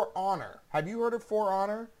For Honor, have you heard of For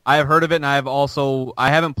Honor? I have heard of it, and I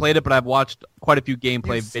haven't played it, but I've watched quite a few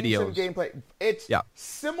gameplay videos. Some gameplay. It's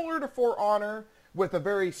similar to For Honor with a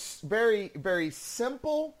very, very, very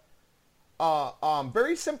simple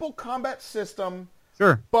combat system.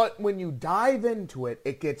 Sure. But when you dive into it,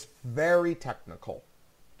 it gets very technical.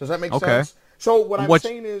 Does that make sense? So what I'm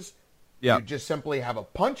saying is you just simply have a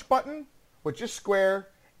punch button, which is square,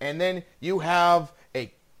 and then you have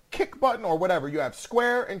a kick button or whatever. You have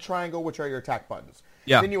square and triangle, which are your attack buttons.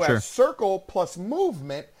 Yeah, then you have circle plus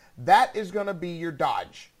movement. That is going to be your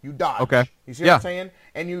dodge. You dodge. Okay. You see what I'm saying?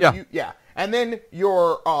 And you And then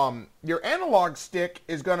your analog stick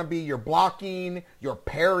is going to be your blocking, your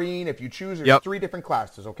parrying. If you choose, there's 3 different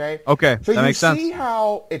classes, okay? Okay, so that makes sense. You see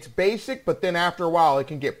how it's basic, but then after a while it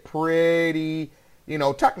can get pretty,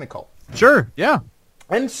 technical. Sure, yeah.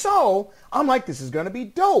 And so I'm like, this is going to be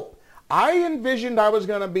dope. I envisioned I was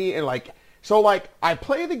going to be I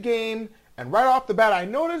play the game, and right off the bat I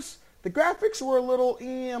noticed the graphics were a little,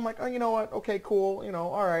 I'm like, oh, you know what? Okay, cool.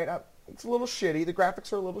 All right. It's a little shitty. The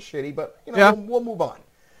graphics are a little shitty, but we'll move on.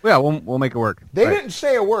 Yeah, we'll make it work. They didn't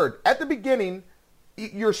say a word at the beginning.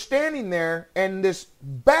 you're standing there, and this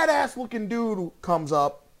badass-looking dude comes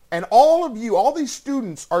up, and all these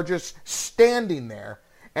students are just standing there,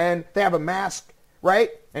 and they have a mask, right?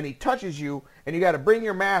 And he touches you, and you got to bring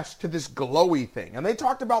your mask to this glowy thing. And they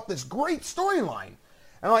talked about this great storyline.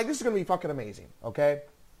 And I'm like, this is going to be fucking amazing, okay?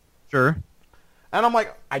 Sure. And I'm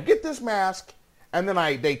like, I get this mask, and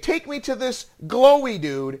then they take me to this glowy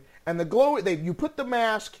dude, and you put the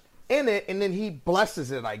mask in it, and then he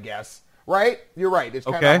blesses it, I guess. Right? You're right. It's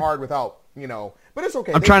kind of hard without, but it's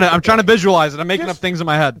okay. I'm trying to visualize it. I'm making up things in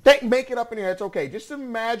my head. Make it up in your head. It's okay. Just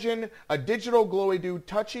imagine a digital glowy dude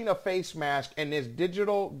touching a face mask, and this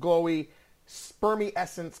digital glowy spermy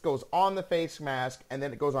essence goes on the face mask, and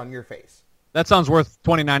then it goes on your face. That sounds worth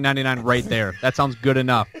 $29.99 right there. That sounds good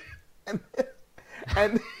enough.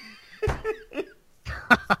 and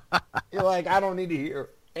you're like, I don't need to hear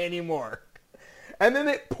anymore. And then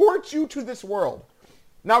it ports you to this world.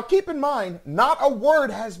 Now, keep in mind, not a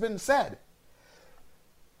word has been said.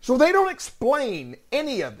 So they don't explain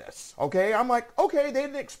any of this, okay? I'm like, okay, they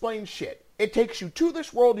didn't explain shit. It takes you to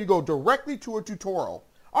this world. You go directly to a tutorial.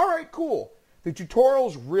 All right, cool. The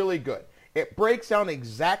tutorial's really good. It breaks down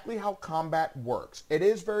exactly how combat works. It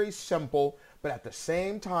is very simple, but at the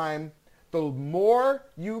same time, the more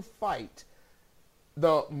you fight,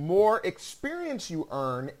 the more experience you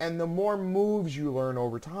earn, and the more moves you learn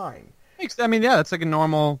over time. I mean, yeah, that's like a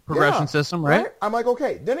normal progression system, right? I'm like,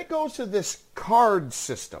 okay. Then it goes to this card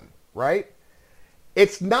system, right?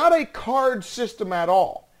 It's not a card system at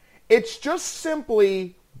all. It's just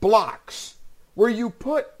simply blocks where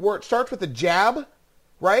it starts with a jab,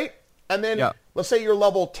 right? And then let's say you're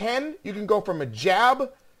level 10, you can go from a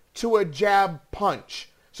jab to a jab punch.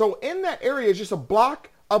 So in that area is just a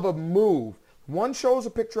block of a move. One shows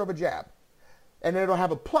a picture of a jab. And then it'll have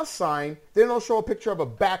a plus sign. Then it'll show a picture of a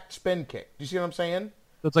back spin kick. Do you see what I'm saying?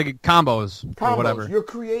 So it's like combos or whatever. You'll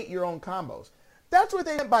create your own combos. That's what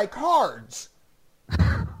they meant by cards.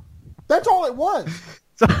 That's all it was.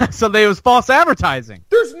 So it was false advertising.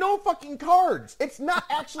 There's no fucking cards. It's not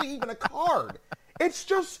actually even a card. It's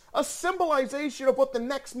just a symbolization of what the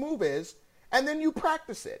next move is, and then you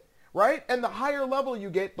practice it, right? And the higher level you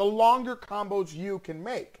get, the longer combos you can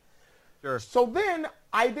make. Sure. So then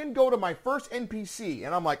I go to my first NPC,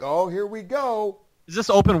 and I'm like, oh, here we go. Is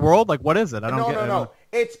this open world? Like, what is it? No.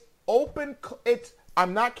 It's open.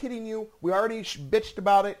 I'm not kidding you. We already bitched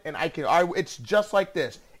about it, and it's just like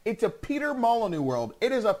this. It's a Peter Molyneux world.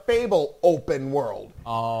 It is a Fable open world.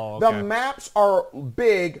 Oh, okay. The maps are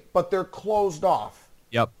big, but they're closed off.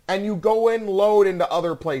 Yep. And you go in, load into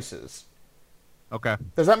other places. Okay.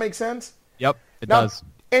 Does that make sense? Yep, it does.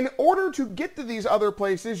 In order to get to these other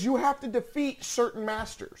places, you have to defeat certain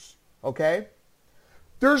masters, okay?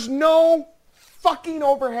 There's no fucking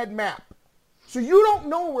overhead map. So you don't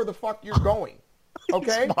know where the fuck you're going,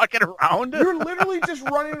 okay? Just walking around? You're literally just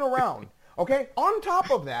running around, okay? On top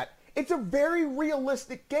of that, it's a very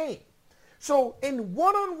realistic game. So in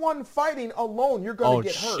one-on-one fighting alone, you're going to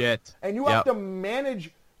get hurt. Shit. And you have to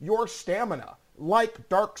manage your stamina like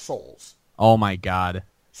Dark Souls. Oh, my God.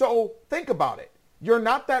 So think about it. You're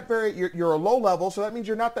not that you're a low level, so that means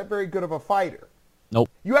you're not that very good of a fighter. Nope.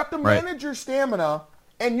 You have to manage your stamina,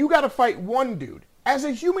 and you got to fight one dude. As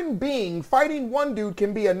a human being, fighting one dude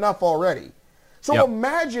can be enough already. So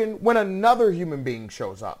imagine when another human being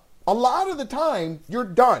shows up. A lot of the time, you're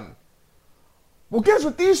done. Well, guess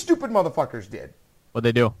what these stupid motherfuckers did? What'd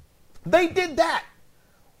they do? They did that.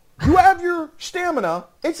 You have your stamina.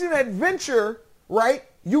 It's an adventure, right?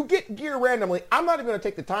 You get gear randomly. I'm not even going to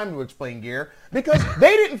take the time to explain gear because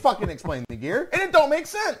they didn't fucking explain the gear, and it don't make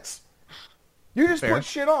sense. You just put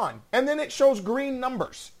shit on, and then it shows green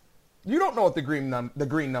numbers. You don't know what the green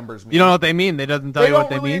numbers mean. You don't know what they mean. They doesn't tell you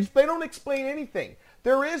what they mean. They don't explain anything.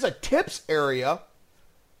 There is a tips area.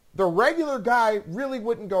 The regular guy really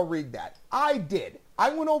wouldn't go read that. I did.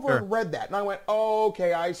 I went over and read that, and I went, oh,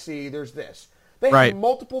 okay, I see. There's this. They have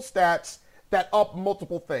multiple stats that up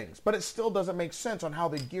multiple things, but it still doesn't make sense on how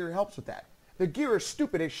the gear helps with that. The gear is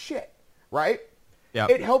stupid as shit, right? Yeah.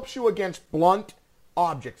 It helps you against blunt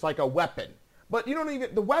objects like a weapon, but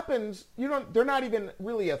the weapons, they're not even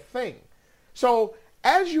really a thing. So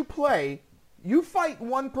as you play, you fight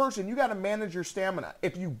one person, you got to manage your stamina.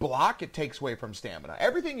 If you block, it takes away from stamina.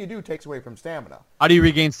 Everything you do takes away from stamina. How do you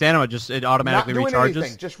regain stamina? Just it automatically not doing recharges?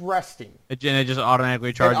 Anything, just resting. It just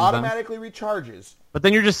automatically recharges. It automatically recharges. But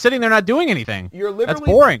then you're just sitting there not doing anything. That's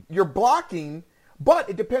boring. You're blocking, but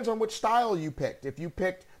it depends on which style you picked. If you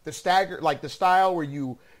picked the stagger, like the style where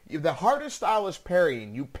the hardest style is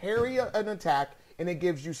parrying. You parry an attack, and it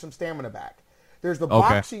gives you some stamina back. There's the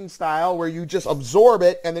boxing style where you just absorb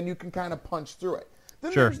it, and then you can kind of punch through it.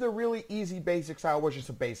 Then Sure. there's the really easy basic style, which is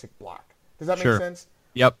a basic block. Does that make Sure. sense?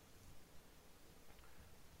 Yep.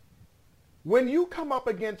 When you come up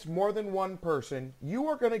against more than one person, you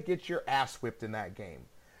are going to get your ass whipped in that game.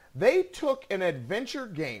 They took an adventure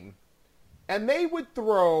game and they would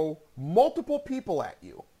throw multiple people at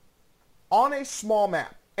you on a small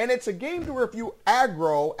map. And it's a game to where if you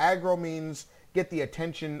aggro means get the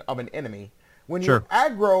attention of an enemy. When you Sure.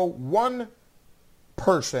 aggro one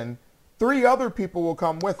person, 3 other people will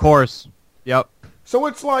come with Of course. Yep. So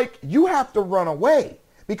it's like you have to run away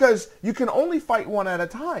because you can only fight one at a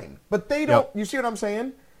time. But they don't. Yep. You see what I'm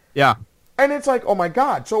saying? Yeah. And it's like, oh my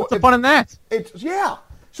God. So What's the fun in that? yeah.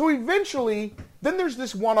 So eventually, then there's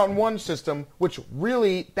this one-on-one system, which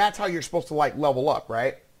really that's how you're supposed to like level up,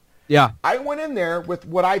 right? Yeah. I went in there with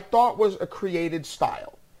what I thought was a created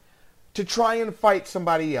style to try and fight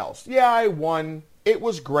somebody else. Yeah, I won. It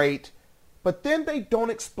was great. But then they don't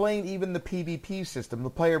explain even the PvP system, the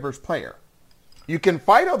player versus player. You can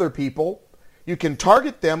fight other people. You can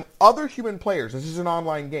target them, other human players. This is an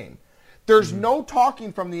online game. There's no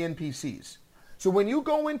talking from the NPCs. So when you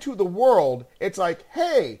go into the world, it's like,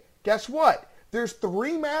 hey, guess what? There's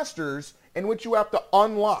 3 masters in which you have to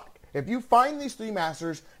unlock. If you find these 3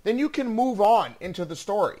 masters, then you can move on into the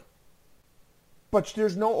story. But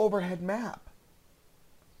there's no overhead map.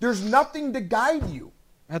 There's nothing to guide you.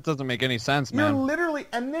 That doesn't make any sense, You're man. literally,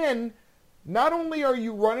 and then not only are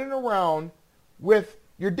you running around with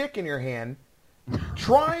your dick in your hand,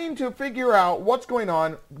 trying to figure out what's going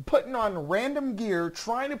on, putting on random gear,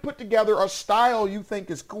 trying to put together a style you think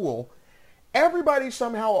is cool. Everybody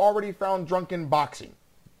somehow already found drunken boxing.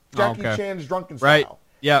 Jackie Okay. Chan's drunken style. Right.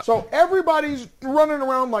 Yeah. So everybody's running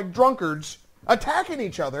around like drunkards, attacking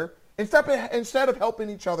each other instead of helping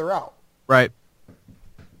each other out. Right.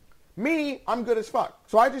 Me, I'm good as fuck.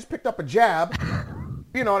 So I just picked up a jab.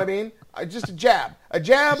 You know what I mean? Just a jab. A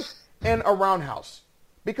jab and a roundhouse.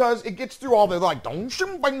 Because it gets through all the, like, don't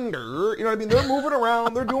shimbinger. You know what I mean? They're moving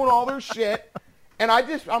around. They're doing all their shit. And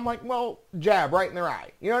I'm like, well, jab right in their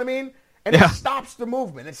eye. You know what I mean? And Yeah. it stops the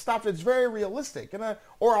movement. It stops. It's very realistic.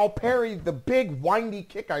 Or I'll parry the big windy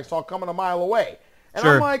kick I saw coming a mile away. And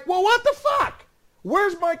Sure. I'm like, well, what the fuck?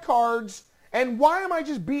 Where's my cards? And why am I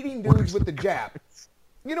just beating dudes with the jab?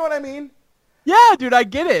 You know what I mean? Yeah, dude, I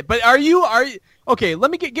get it. But are you okay?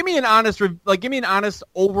 Let me give me an honest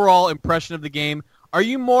overall impression of the game. Are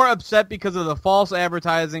you more upset because of the false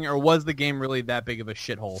advertising, or was the game really that big of a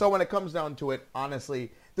shithole? So when it comes down to it,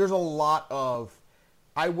 honestly, there's a lot of,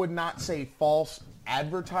 I would not say false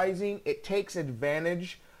advertising. It takes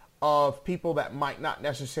advantage of people that might not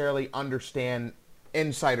necessarily understand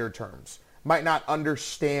insider terms, might not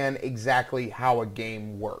understand exactly how a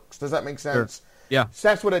game works. Does that make sense? Sure. Yeah. So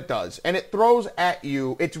that's what it does. And it throws at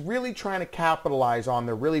you, it's really trying to capitalize on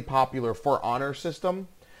the really popular For Honor system,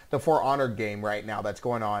 the For Honor game right now that's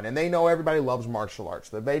going on. And they know everybody loves martial arts.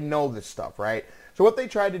 They know this stuff, right? So what they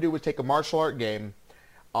tried to do was take a martial art game,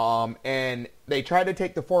 and they tried to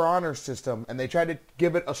take the For Honor system, and they tried to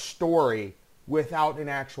give it a story without an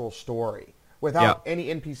actual story, without any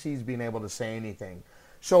NPCs being able to say anything.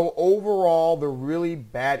 So overall, the really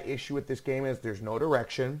bad issue with this game is there's no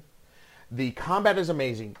direction. The combat is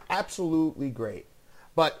amazing, absolutely great,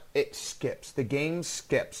 but it skips. The game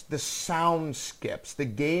skips. The sound skips. The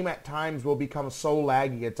game at times will become so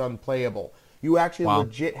laggy it's unplayable. You actually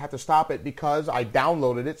legit have to stop it because I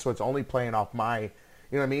downloaded it, so it's only playing off my, you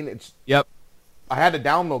know what I mean? Yep. I had to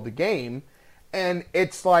download the game, and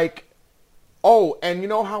it's like, oh, and you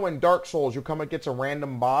know how in Dark Souls you come against a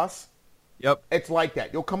random boss? Yep. It's like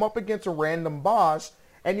that. You'll come up against a random boss,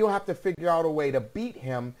 and you'll have to figure out a way to beat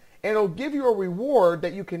him, and it'll give you a reward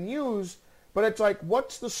that you can use, but it's like,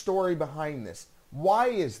 what's the story behind this? Why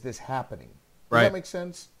is this happening? Does that make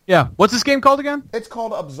sense? Yeah. What's this game called again? It's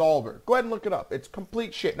called Absolver. Go ahead and look it up. It's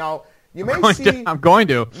complete shit. Now, you may I'm going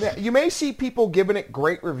to. You may see people giving it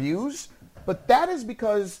great reviews, but that is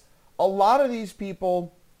because a lot of these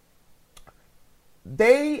people,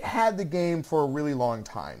 they had the game for a really long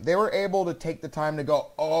time. They were able to take the time to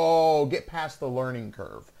go, get past the learning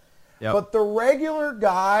curve. Yep. But the regular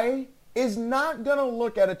guy is not going to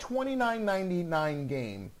look at a $29.99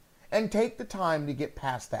 game and take the time to get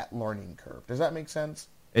past that learning curve. Does that make sense?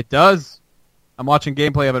 It does. I'm watching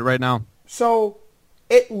gameplay of it right now. So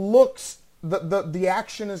it looks, the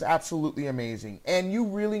action is absolutely amazing, and you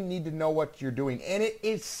really need to know what you're doing. And it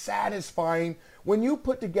is satisfying when you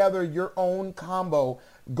put together your own combo,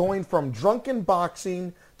 going from drunken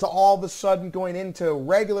boxing to all of a sudden going into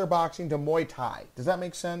regular boxing to Muay Thai. Does that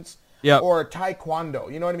make sense? Yeah. Or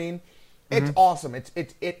Taekwondo. You know what I mean? It's awesome.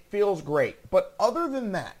 It feels great. But other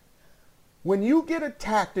than that, When you get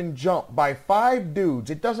attacked and jumped by 5 dudes,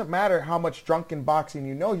 it doesn't matter how much drunken boxing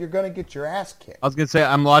you know, you're going to get your ass kicked. I was going to say,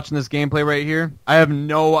 I'm watching this gameplay right here. I have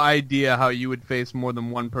no idea how you would face more than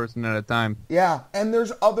one person at a time. Yeah, and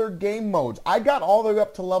there's other game modes. I got all the way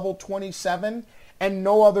up to level 27 and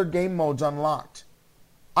no other game modes unlocked.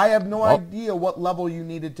 I have no idea what level you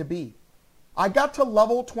needed to be. I got to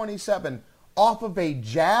level 27 off of a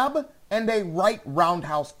jab and a right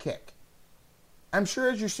roundhouse kick. I'm sure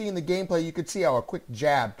as you're seeing the gameplay, you could see how a quick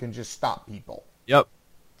jab can just stop people. Yep.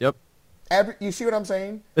 You see what I'm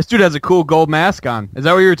saying? This dude has a cool gold mask on. Is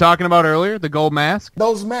that what you were talking about earlier? The gold mask?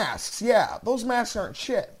 Those masks, yeah. Those masks aren't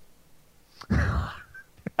shit.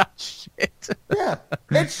 Shit. Yeah.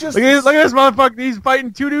 It's just... Look at this motherfucker. He's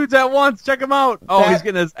fighting 2 dudes at once. Check him out. Oh, he's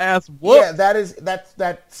getting his ass whooped. Yeah,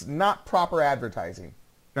 that's not proper advertising.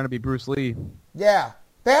 Trying to be Bruce Lee. Yeah.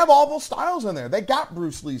 They have all those styles in there. They got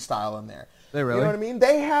Bruce Lee style in there. They really? You know what I mean?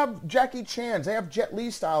 They have Jackie Chan's. They have Jet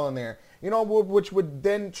Li style in there. You know, which would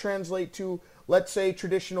then translate to, let's say,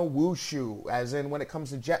 traditional wushu, as in when it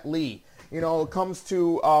comes to Jet Li. You know, it comes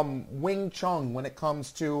to Wing Chun, when it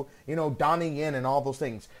comes to, you know, Donnie Yen and all those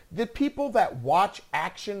things. The people that watch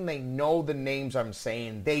action, they know the names I'm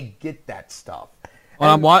saying. They get that stuff.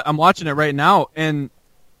 Well, I'm watching it right now, and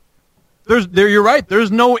you're right.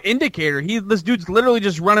 There's no indicator. This dude's literally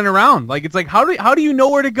just running around. Like, it's like, how do you know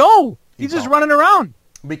where to go? He's just running around.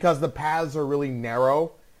 Because the paths are really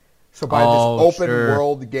narrow. So by this open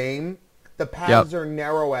world game, the paths are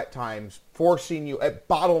narrow at times, forcing you, it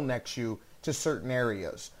bottlenecks you to certain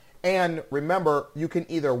areas. And remember, you can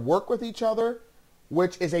either work with each other,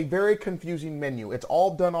 which is a very confusing menu. It's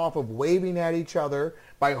all done off of waving at each other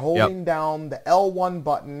by holding down the L1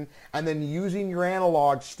 button and then using your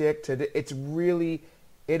analog stick to...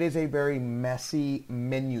 It is a very messy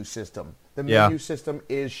menu system. The menu system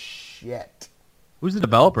is shit. Who's the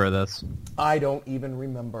developer of this? I don't even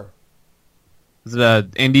remember. Is it an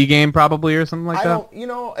indie game probably or something like that? You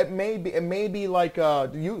know, it may be like,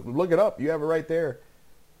 you look it up. You have it right there.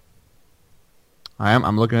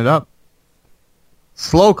 I'm looking it up.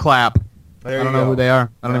 Slow Clap. I don't know who they are.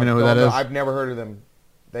 I don't even know who that is. I've never heard of them.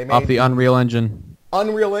 They made off the Unreal Engine.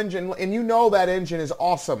 Unreal Engine, and you know that engine is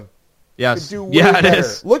awesome. Yes. Do way better. It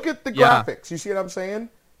is. Look at the graphics. You see what I'm saying?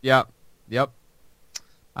 Yeah. Yep.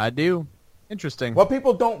 I do. Interesting. What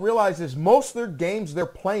people don't realize is most of their games they're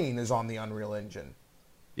playing is on the Unreal Engine.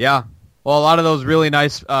 Yeah. Well, a lot of those really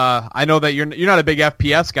nice. I know that you're not a big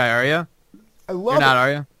FPS guy, are you? I love You're not,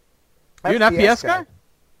 are you? You're an FPS guy?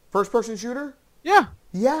 First-person shooter? Yeah.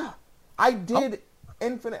 Yeah. I did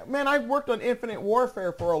Infinite. Man, I've worked on Infinite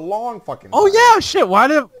Warfare for a long fucking time. Oh yeah, shit.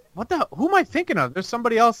 Who am I thinking of? There's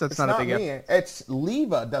somebody else that's not a big me. It's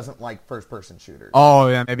Leva doesn't like first-person shooters. Oh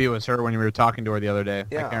yeah, maybe it was her when you were talking to her the other day.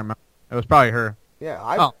 Yeah. I can't remember. It was probably her.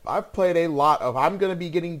 Yeah, I've played a lot of. I'm gonna be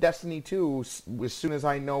getting Destiny 2 as soon as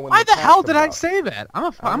I know when. Why the hell did I say that?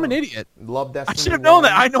 I'm an idiot. Love Destiny. I should have known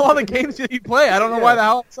that. I know all the games that you play. I don't know why the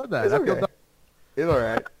hell I said that. It's okay. It's all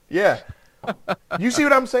right. Yeah. You see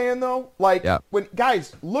what I'm saying though? Like when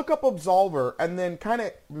guys look up Absolver and then kind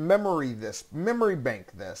of memory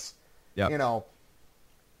bank this. Yeah. You know,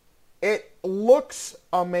 it looks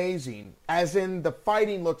amazing. As in the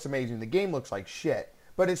fighting looks amazing. The game looks like shit.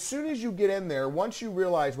 But as soon as you get in there, once you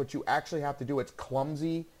realize what you actually have to do, it's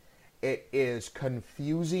clumsy, it is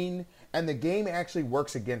confusing, and the game actually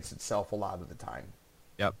works against itself a lot of the time.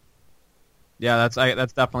 Yep. Yeah,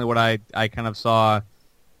 that's definitely what I kind of saw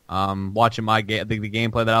watching the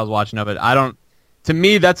gameplay that I was watching of it. To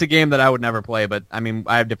me, that's a game that I would never play, but I mean,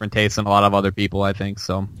 I have different tastes than a lot of other people, I think.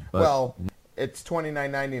 So, well, it's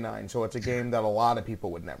 $29.99, so it's a game that a lot of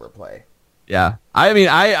people would never play. Yeah, I mean,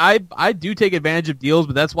 I do take advantage of deals,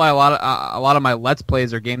 but that's why a lot of my Let's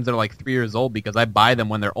Plays are games that are like 3 years old because I buy them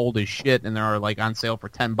when they're old as shit and they're like on sale for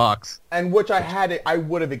 $10. And which I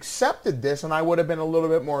would have accepted this, and I would have been a little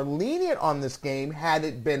bit more lenient on this game had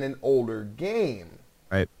it been an older game.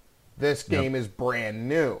 Right. This game is brand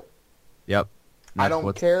new. Yep. I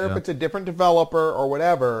don't care if it's a different developer or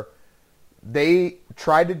whatever. They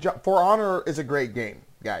tried to For Honor is a great game.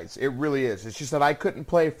 Guys, it really is. It's just that I couldn't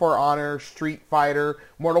play For Honor, Street Fighter,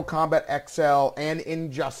 Mortal Kombat XL, and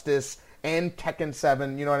Injustice, and Tekken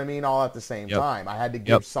 7, you know what I mean, all at the same time. I had to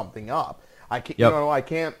give something up. I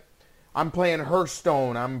can't. I'm playing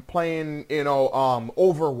Hearthstone. I'm playing,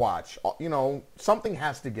 Overwatch. Something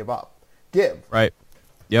has to give up. Right.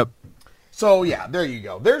 Yep. So, yeah, there you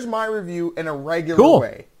go. There's my review in a regular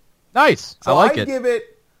way. Nice. So I like it. I give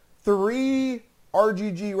it 3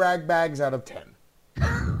 RGG rag bags out of 10.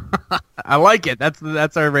 I like it.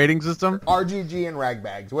 That's our rating system. RGG and rag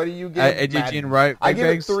bags. What do you give? RGG and rag bags. I give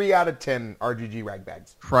it 3 out of 10 RGG rag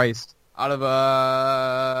bags. Christ.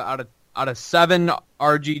 out of 7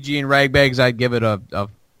 RGG and rag bags, I'd give it a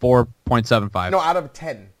 4.75. No, out of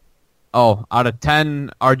 10. Oh, out of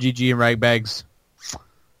 10 RGG and rag bags,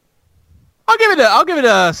 I'll give it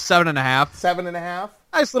a 7.5. 7.5.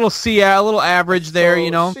 Nice little a little average there,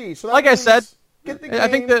 C. So like I said, get the game, I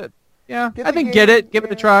think that get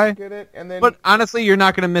it a try. Get it, and then. But honestly, you're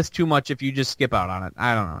not going to miss too much if you just skip out on it.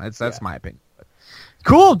 I don't know. That's my opinion.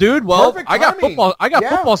 Cool, dude. Well, I got football.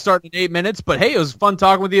 Football starting in 8 minutes. But hey, it was fun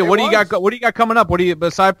talking with you. What do you got? What do you got coming up? What do you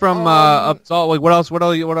aside from Absolver? Like, what else? What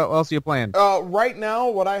else are you playing? Right now,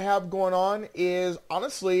 what I have going on is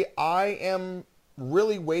honestly, I am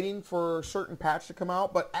really waiting for a certain patch to come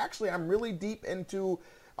out. But actually, I'm really deep into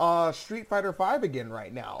Street Fighter V again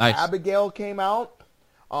right now. Nice. Abigail came out.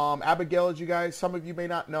 Abigail, as some of you may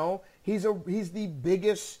not know, he's the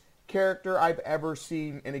biggest character I've ever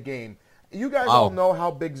seen in a game. You guys all know how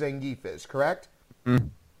big Zangief is, correct?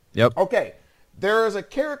 Mm. Yep. Okay. There is a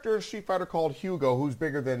character in Street Fighter called Hugo who's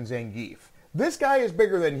bigger than Zangief. This guy is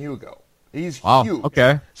bigger than Hugo. He's huge.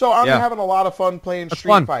 Okay. So I'm having a lot of fun playing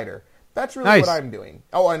Street Fighter. That's really what I'm doing.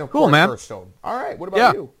 Oh, I know. Cool, man. Hearthstone. All right. What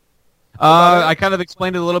about you? I kind of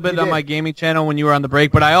explained it a little bit on my gaming channel when you were on the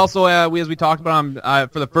break, but I also, as we talked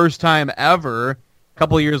about, for the first time ever, a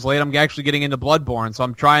couple of years later, I'm actually getting into Bloodborne, so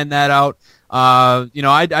I'm trying that out.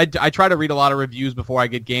 I try to read a lot of reviews before I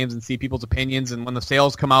get games and see people's opinions, and when the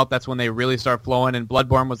sales come out, that's when they really start flowing, and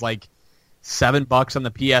Bloodborne was like $7 on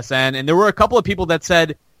the PSN, and there were a couple of people that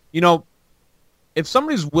said, if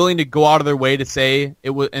somebody's willing to go out of their way to say it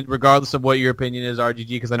was, and regardless of what your opinion is, RGG,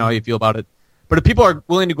 because I know how you feel about it, but if people are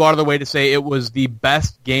willing to go out of their way to say it was the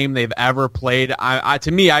best game they've ever played,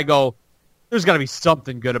 to me, I go, there's got to be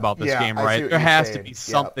something good about this game, right? There has to be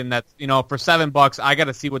something that's, for $7, I got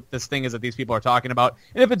to see what this thing is that these people are talking about.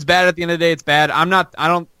 And if it's bad at the end of the day, it's bad.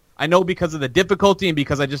 I know because of the difficulty and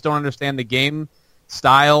because I just don't understand the game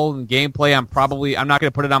style and gameplay, I'm not going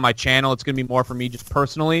to put it on my channel. It's going to be more for me just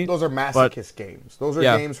personally. Those are masochist games. Those are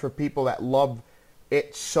games for people that love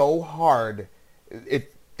it so hard,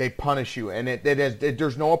 they punish you, and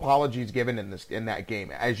there's no apologies given in that game,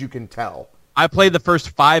 as you can tell. I played the first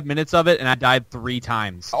 5 minutes of it, and I died 3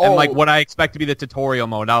 times. And like what I expect to be the tutorial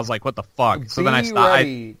mode, I was like, "What the fuck?" So then I stopped.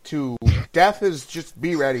 Death is just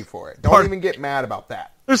be ready for it. Don't even get mad about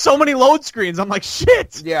that. There's so many load screens. I'm like,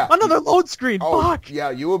 shit. Yeah. Another load screen. Fuck. Yeah,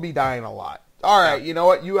 you will be dying a lot. All right, you know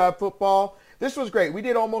what? You have football. This was great. We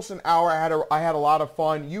did almost an hour. I had a lot of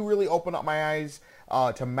fun. You really opened up my eyes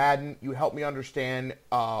to Madden. You helped me understand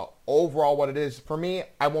overall what it is. For me,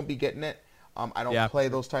 I won't be getting it. I don't play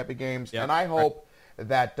those type of games, and I hope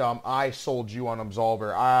that I sold you on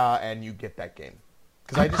Absolver, and you get that game.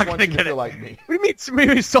 Because I just want you to feel like me. What do you mean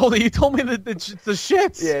maybe sold it? You told me that it's the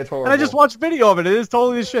shits. Yeah, it's horrible. And I just watched video of it. It is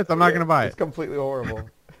totally the shits. I'm not going to buy it. It's completely horrible.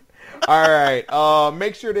 All right.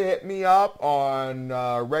 Make sure to hit me up on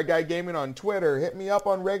Red Guy Gaming on Twitter. Hit me up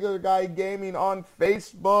on Regular Guy Gaming on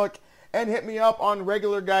Facebook. And hit me up on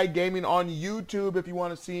Regular Guy Gaming on YouTube if you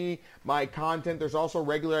want to see my content. There's also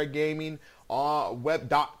Regular Guy Gaming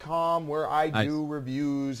web.com where I do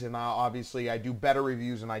reviews, and obviously I do better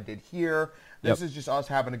reviews than I did here. This is just us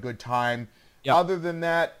having a good time. Yep. Other than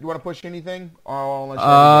that, you want to push anything?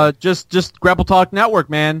 Just Grapple Talk Network,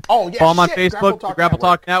 man. Oh, yeah, follow them on Facebook, Grapple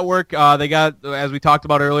Talk Network. They got, as we talked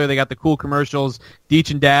about earlier, they got the cool commercials.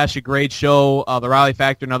 Deech and Dash, a great show. The Rally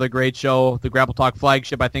Factor, another great show. The Grapple Talk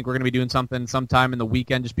flagship, I think we're going to be doing something sometime in the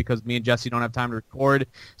weekend just because me and Jesse don't have time to record.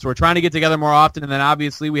 So we're trying to get together more often. And then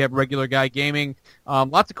obviously we have Regular Guy Gaming.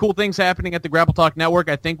 Lots of cool things happening at the Grapple Talk Network.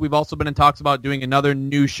 I think we've also been in talks about doing another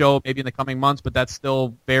new show maybe in the coming months, but that's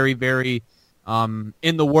still very, very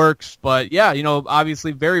in the works. But yeah,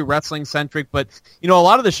 obviously very wrestling centric, but a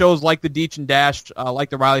lot of the shows like the Deech and Dash, like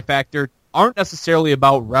the Riley Factor, aren't necessarily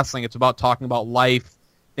about wrestling. It's about talking about life,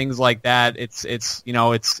 things like that. It's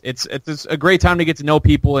a great time to get to know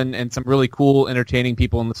people and some really cool, entertaining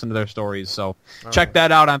people and listen to their stories. So check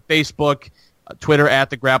that out on Facebook, Twitter at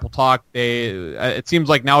the Grapple Talk. It seems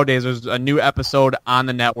like nowadays there's a new episode on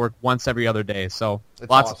the network once every other day. So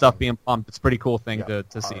lots of stuff being pumped. It's a pretty cool thing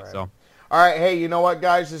to see. Right. So. All right, hey, you know what,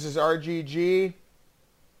 guys? This is RGG.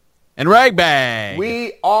 And Ragbag.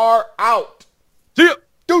 We are out. See ya.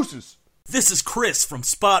 Deuces. This is Chris from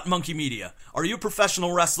Spot Monkey Media. Are you a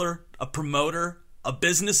professional wrestler, a promoter, a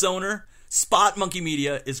business owner? Spot Monkey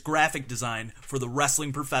Media is graphic design for the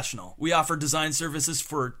wrestling professional. We offer design services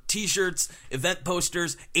for t-shirts, event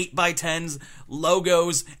posters, 8x10s,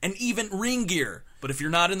 logos, and even ring gear. But if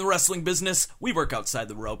you're not in the wrestling business, we work outside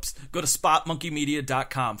the ropes. Go to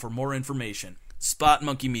spotmonkeymedia.com for more information. Spot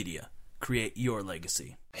Monkey Media. create your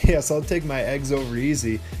legacy. Yes, I'll take my eggs over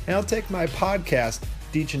easy, and I'll take my podcast,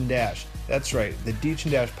 Deech and Dash. That's right, the Deech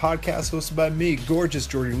and Dash podcast hosted by me, gorgeous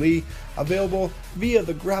Jordy Lee, available via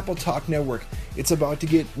the Grapple Talk Network. It's about to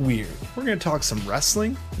get weird. We're going to talk some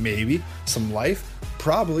wrestling, maybe, some life,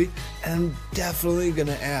 probably, and I'm definitely going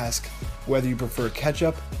to ask whether you prefer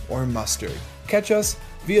ketchup or mustard. Catch us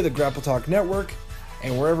via the Grapple Talk Network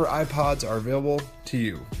and wherever iPods are available to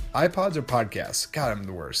you. iPods or podcasts? God, I'm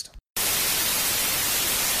the worst.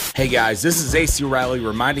 Hey guys, this is AC Riley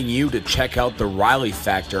reminding you to check out The Riley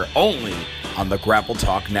Factor only on the Grapple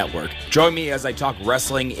Talk Network. Join me as I talk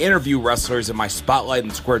wrestling, interview wrestlers in my Spotlight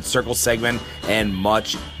and Squared Circle segment, and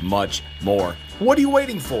much, much more. What are you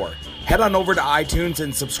waiting for? Head on over to iTunes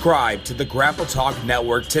and subscribe to the Grapple Talk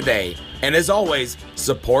Network today. And as always,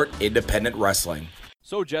 support independent wrestling.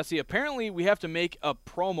 So, Jesse, apparently we have to make a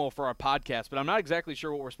promo for our podcast, but I'm not exactly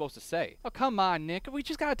sure what we're supposed to say. Oh, come on, Nick. We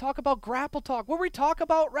just got to talk about Grapple Talk, where we talk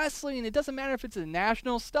about wrestling. It doesn't matter if it's the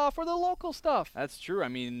national stuff or the local stuff. That's true. I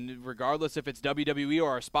mean, regardless if it's WWE or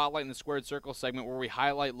our Spotlight in the Squared Circle segment where we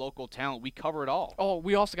highlight local talent, we cover it all. Oh,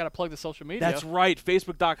 we also got to plug the social media. That's right.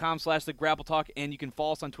 Facebook.com/The Grapple Talk, and you can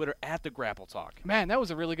follow us on Twitter @The Grapple Talk. Man, that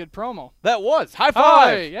was a really good promo. That was. High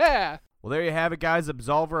five! Hi, yeah. Well, there you have it, guys.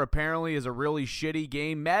 Absolver apparently is a really shitty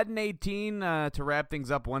game. Madden 18, to wrap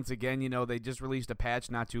things up once again, you know, they just released a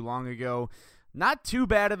patch not too long ago. Not too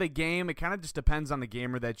bad of a game. It kind of just depends on the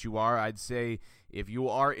gamer that you are. I'd say if you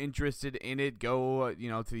are interested in it, go,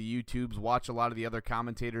 to the YouTubes, watch a lot of the other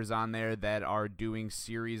commentators on there that are doing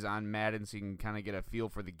series on Madden so you can kind of get a feel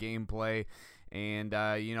for the gameplay. And,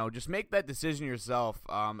 just make that decision yourself.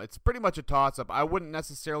 It's pretty much a toss-up. I wouldn't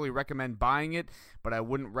necessarily recommend buying it, but I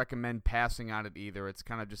wouldn't recommend passing on it either. It's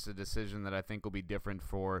kind of just a decision that I think will be different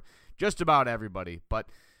for just about everybody. But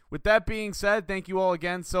with that being said, thank you all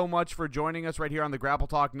again so much for joining us right here on the Grapple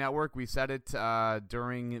Talk Network. We said it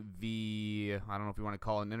during the, I don't know if you want to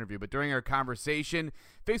call it an interview, but during our conversation,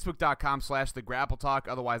 Facebook.com/The Grapple Talk,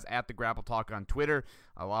 otherwise @The Grapple Talk on Twitter,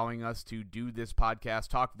 allowing us to do this podcast,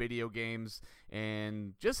 talk video games,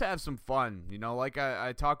 and just have some fun. Like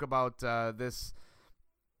I talk about this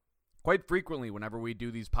quite frequently whenever we do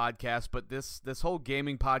these podcasts, but this whole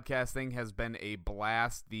gaming podcast thing has been a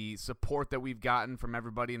blast. The support that we've gotten from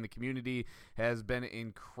everybody in the community has been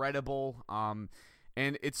incredible. And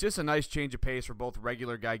it's just a nice change of pace for both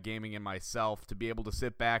Regular Guy Gaming and myself to be able to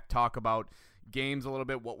sit back, talk about games a little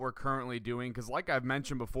bit, what we're currently doing, because like I've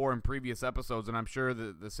mentioned before in previous episodes, and I'm sure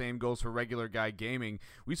the same goes for Regular Guy Gaming,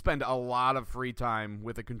 we spend a lot of free time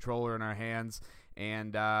with a controller in our hands,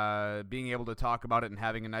 and being able to talk about it and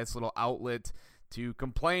having a nice little outlet to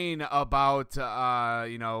complain about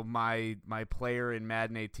my player in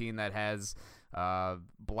Madden 18 that has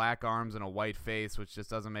black arms and a white face, which just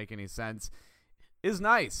doesn't make any sense, is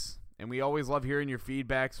nice. And we always love hearing your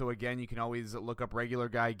feedback. So, again, you can always look up Regular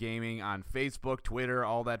Guy Gaming on Facebook, Twitter,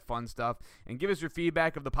 all that fun stuff. And give us your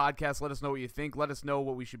feedback of the podcast. Let us know what you think. Let us know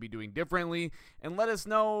what we should be doing differently. And let us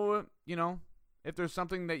know, if there's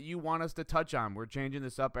something that you want us to touch on. We're changing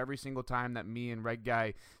this up every single time that me and Reg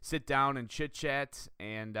Guy sit down and chit-chat.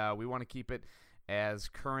 And we want to keep it as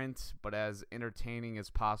current but as entertaining as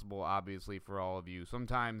possible, obviously, for all of you.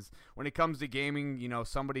 Sometimes when it comes to gaming,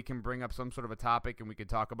 somebody can bring up some sort of a topic and we could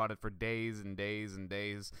talk about it for days and days and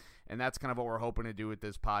days, and that's kind of what we're hoping to do with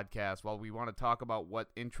this podcast. While we want to talk about what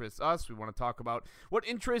interests us, we want to talk about what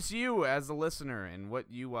interests you as a listener and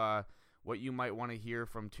what you might want to hear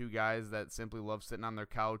from two guys that simply love sitting on their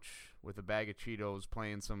couch with a bag of Cheetos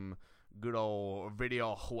playing some good old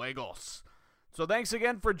video juegos. So thanks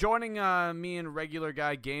again for joining me and Regular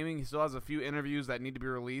Guy Gaming. He still has a few interviews that need to be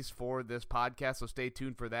released for this podcast, so stay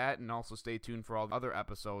tuned for that, and also stay tuned for all the other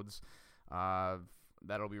episodes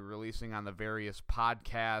that'll be releasing on the various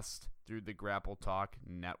podcasts through the Grapple Talk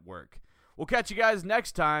Network. We'll catch you guys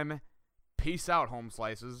next time. Peace out, home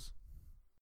slices.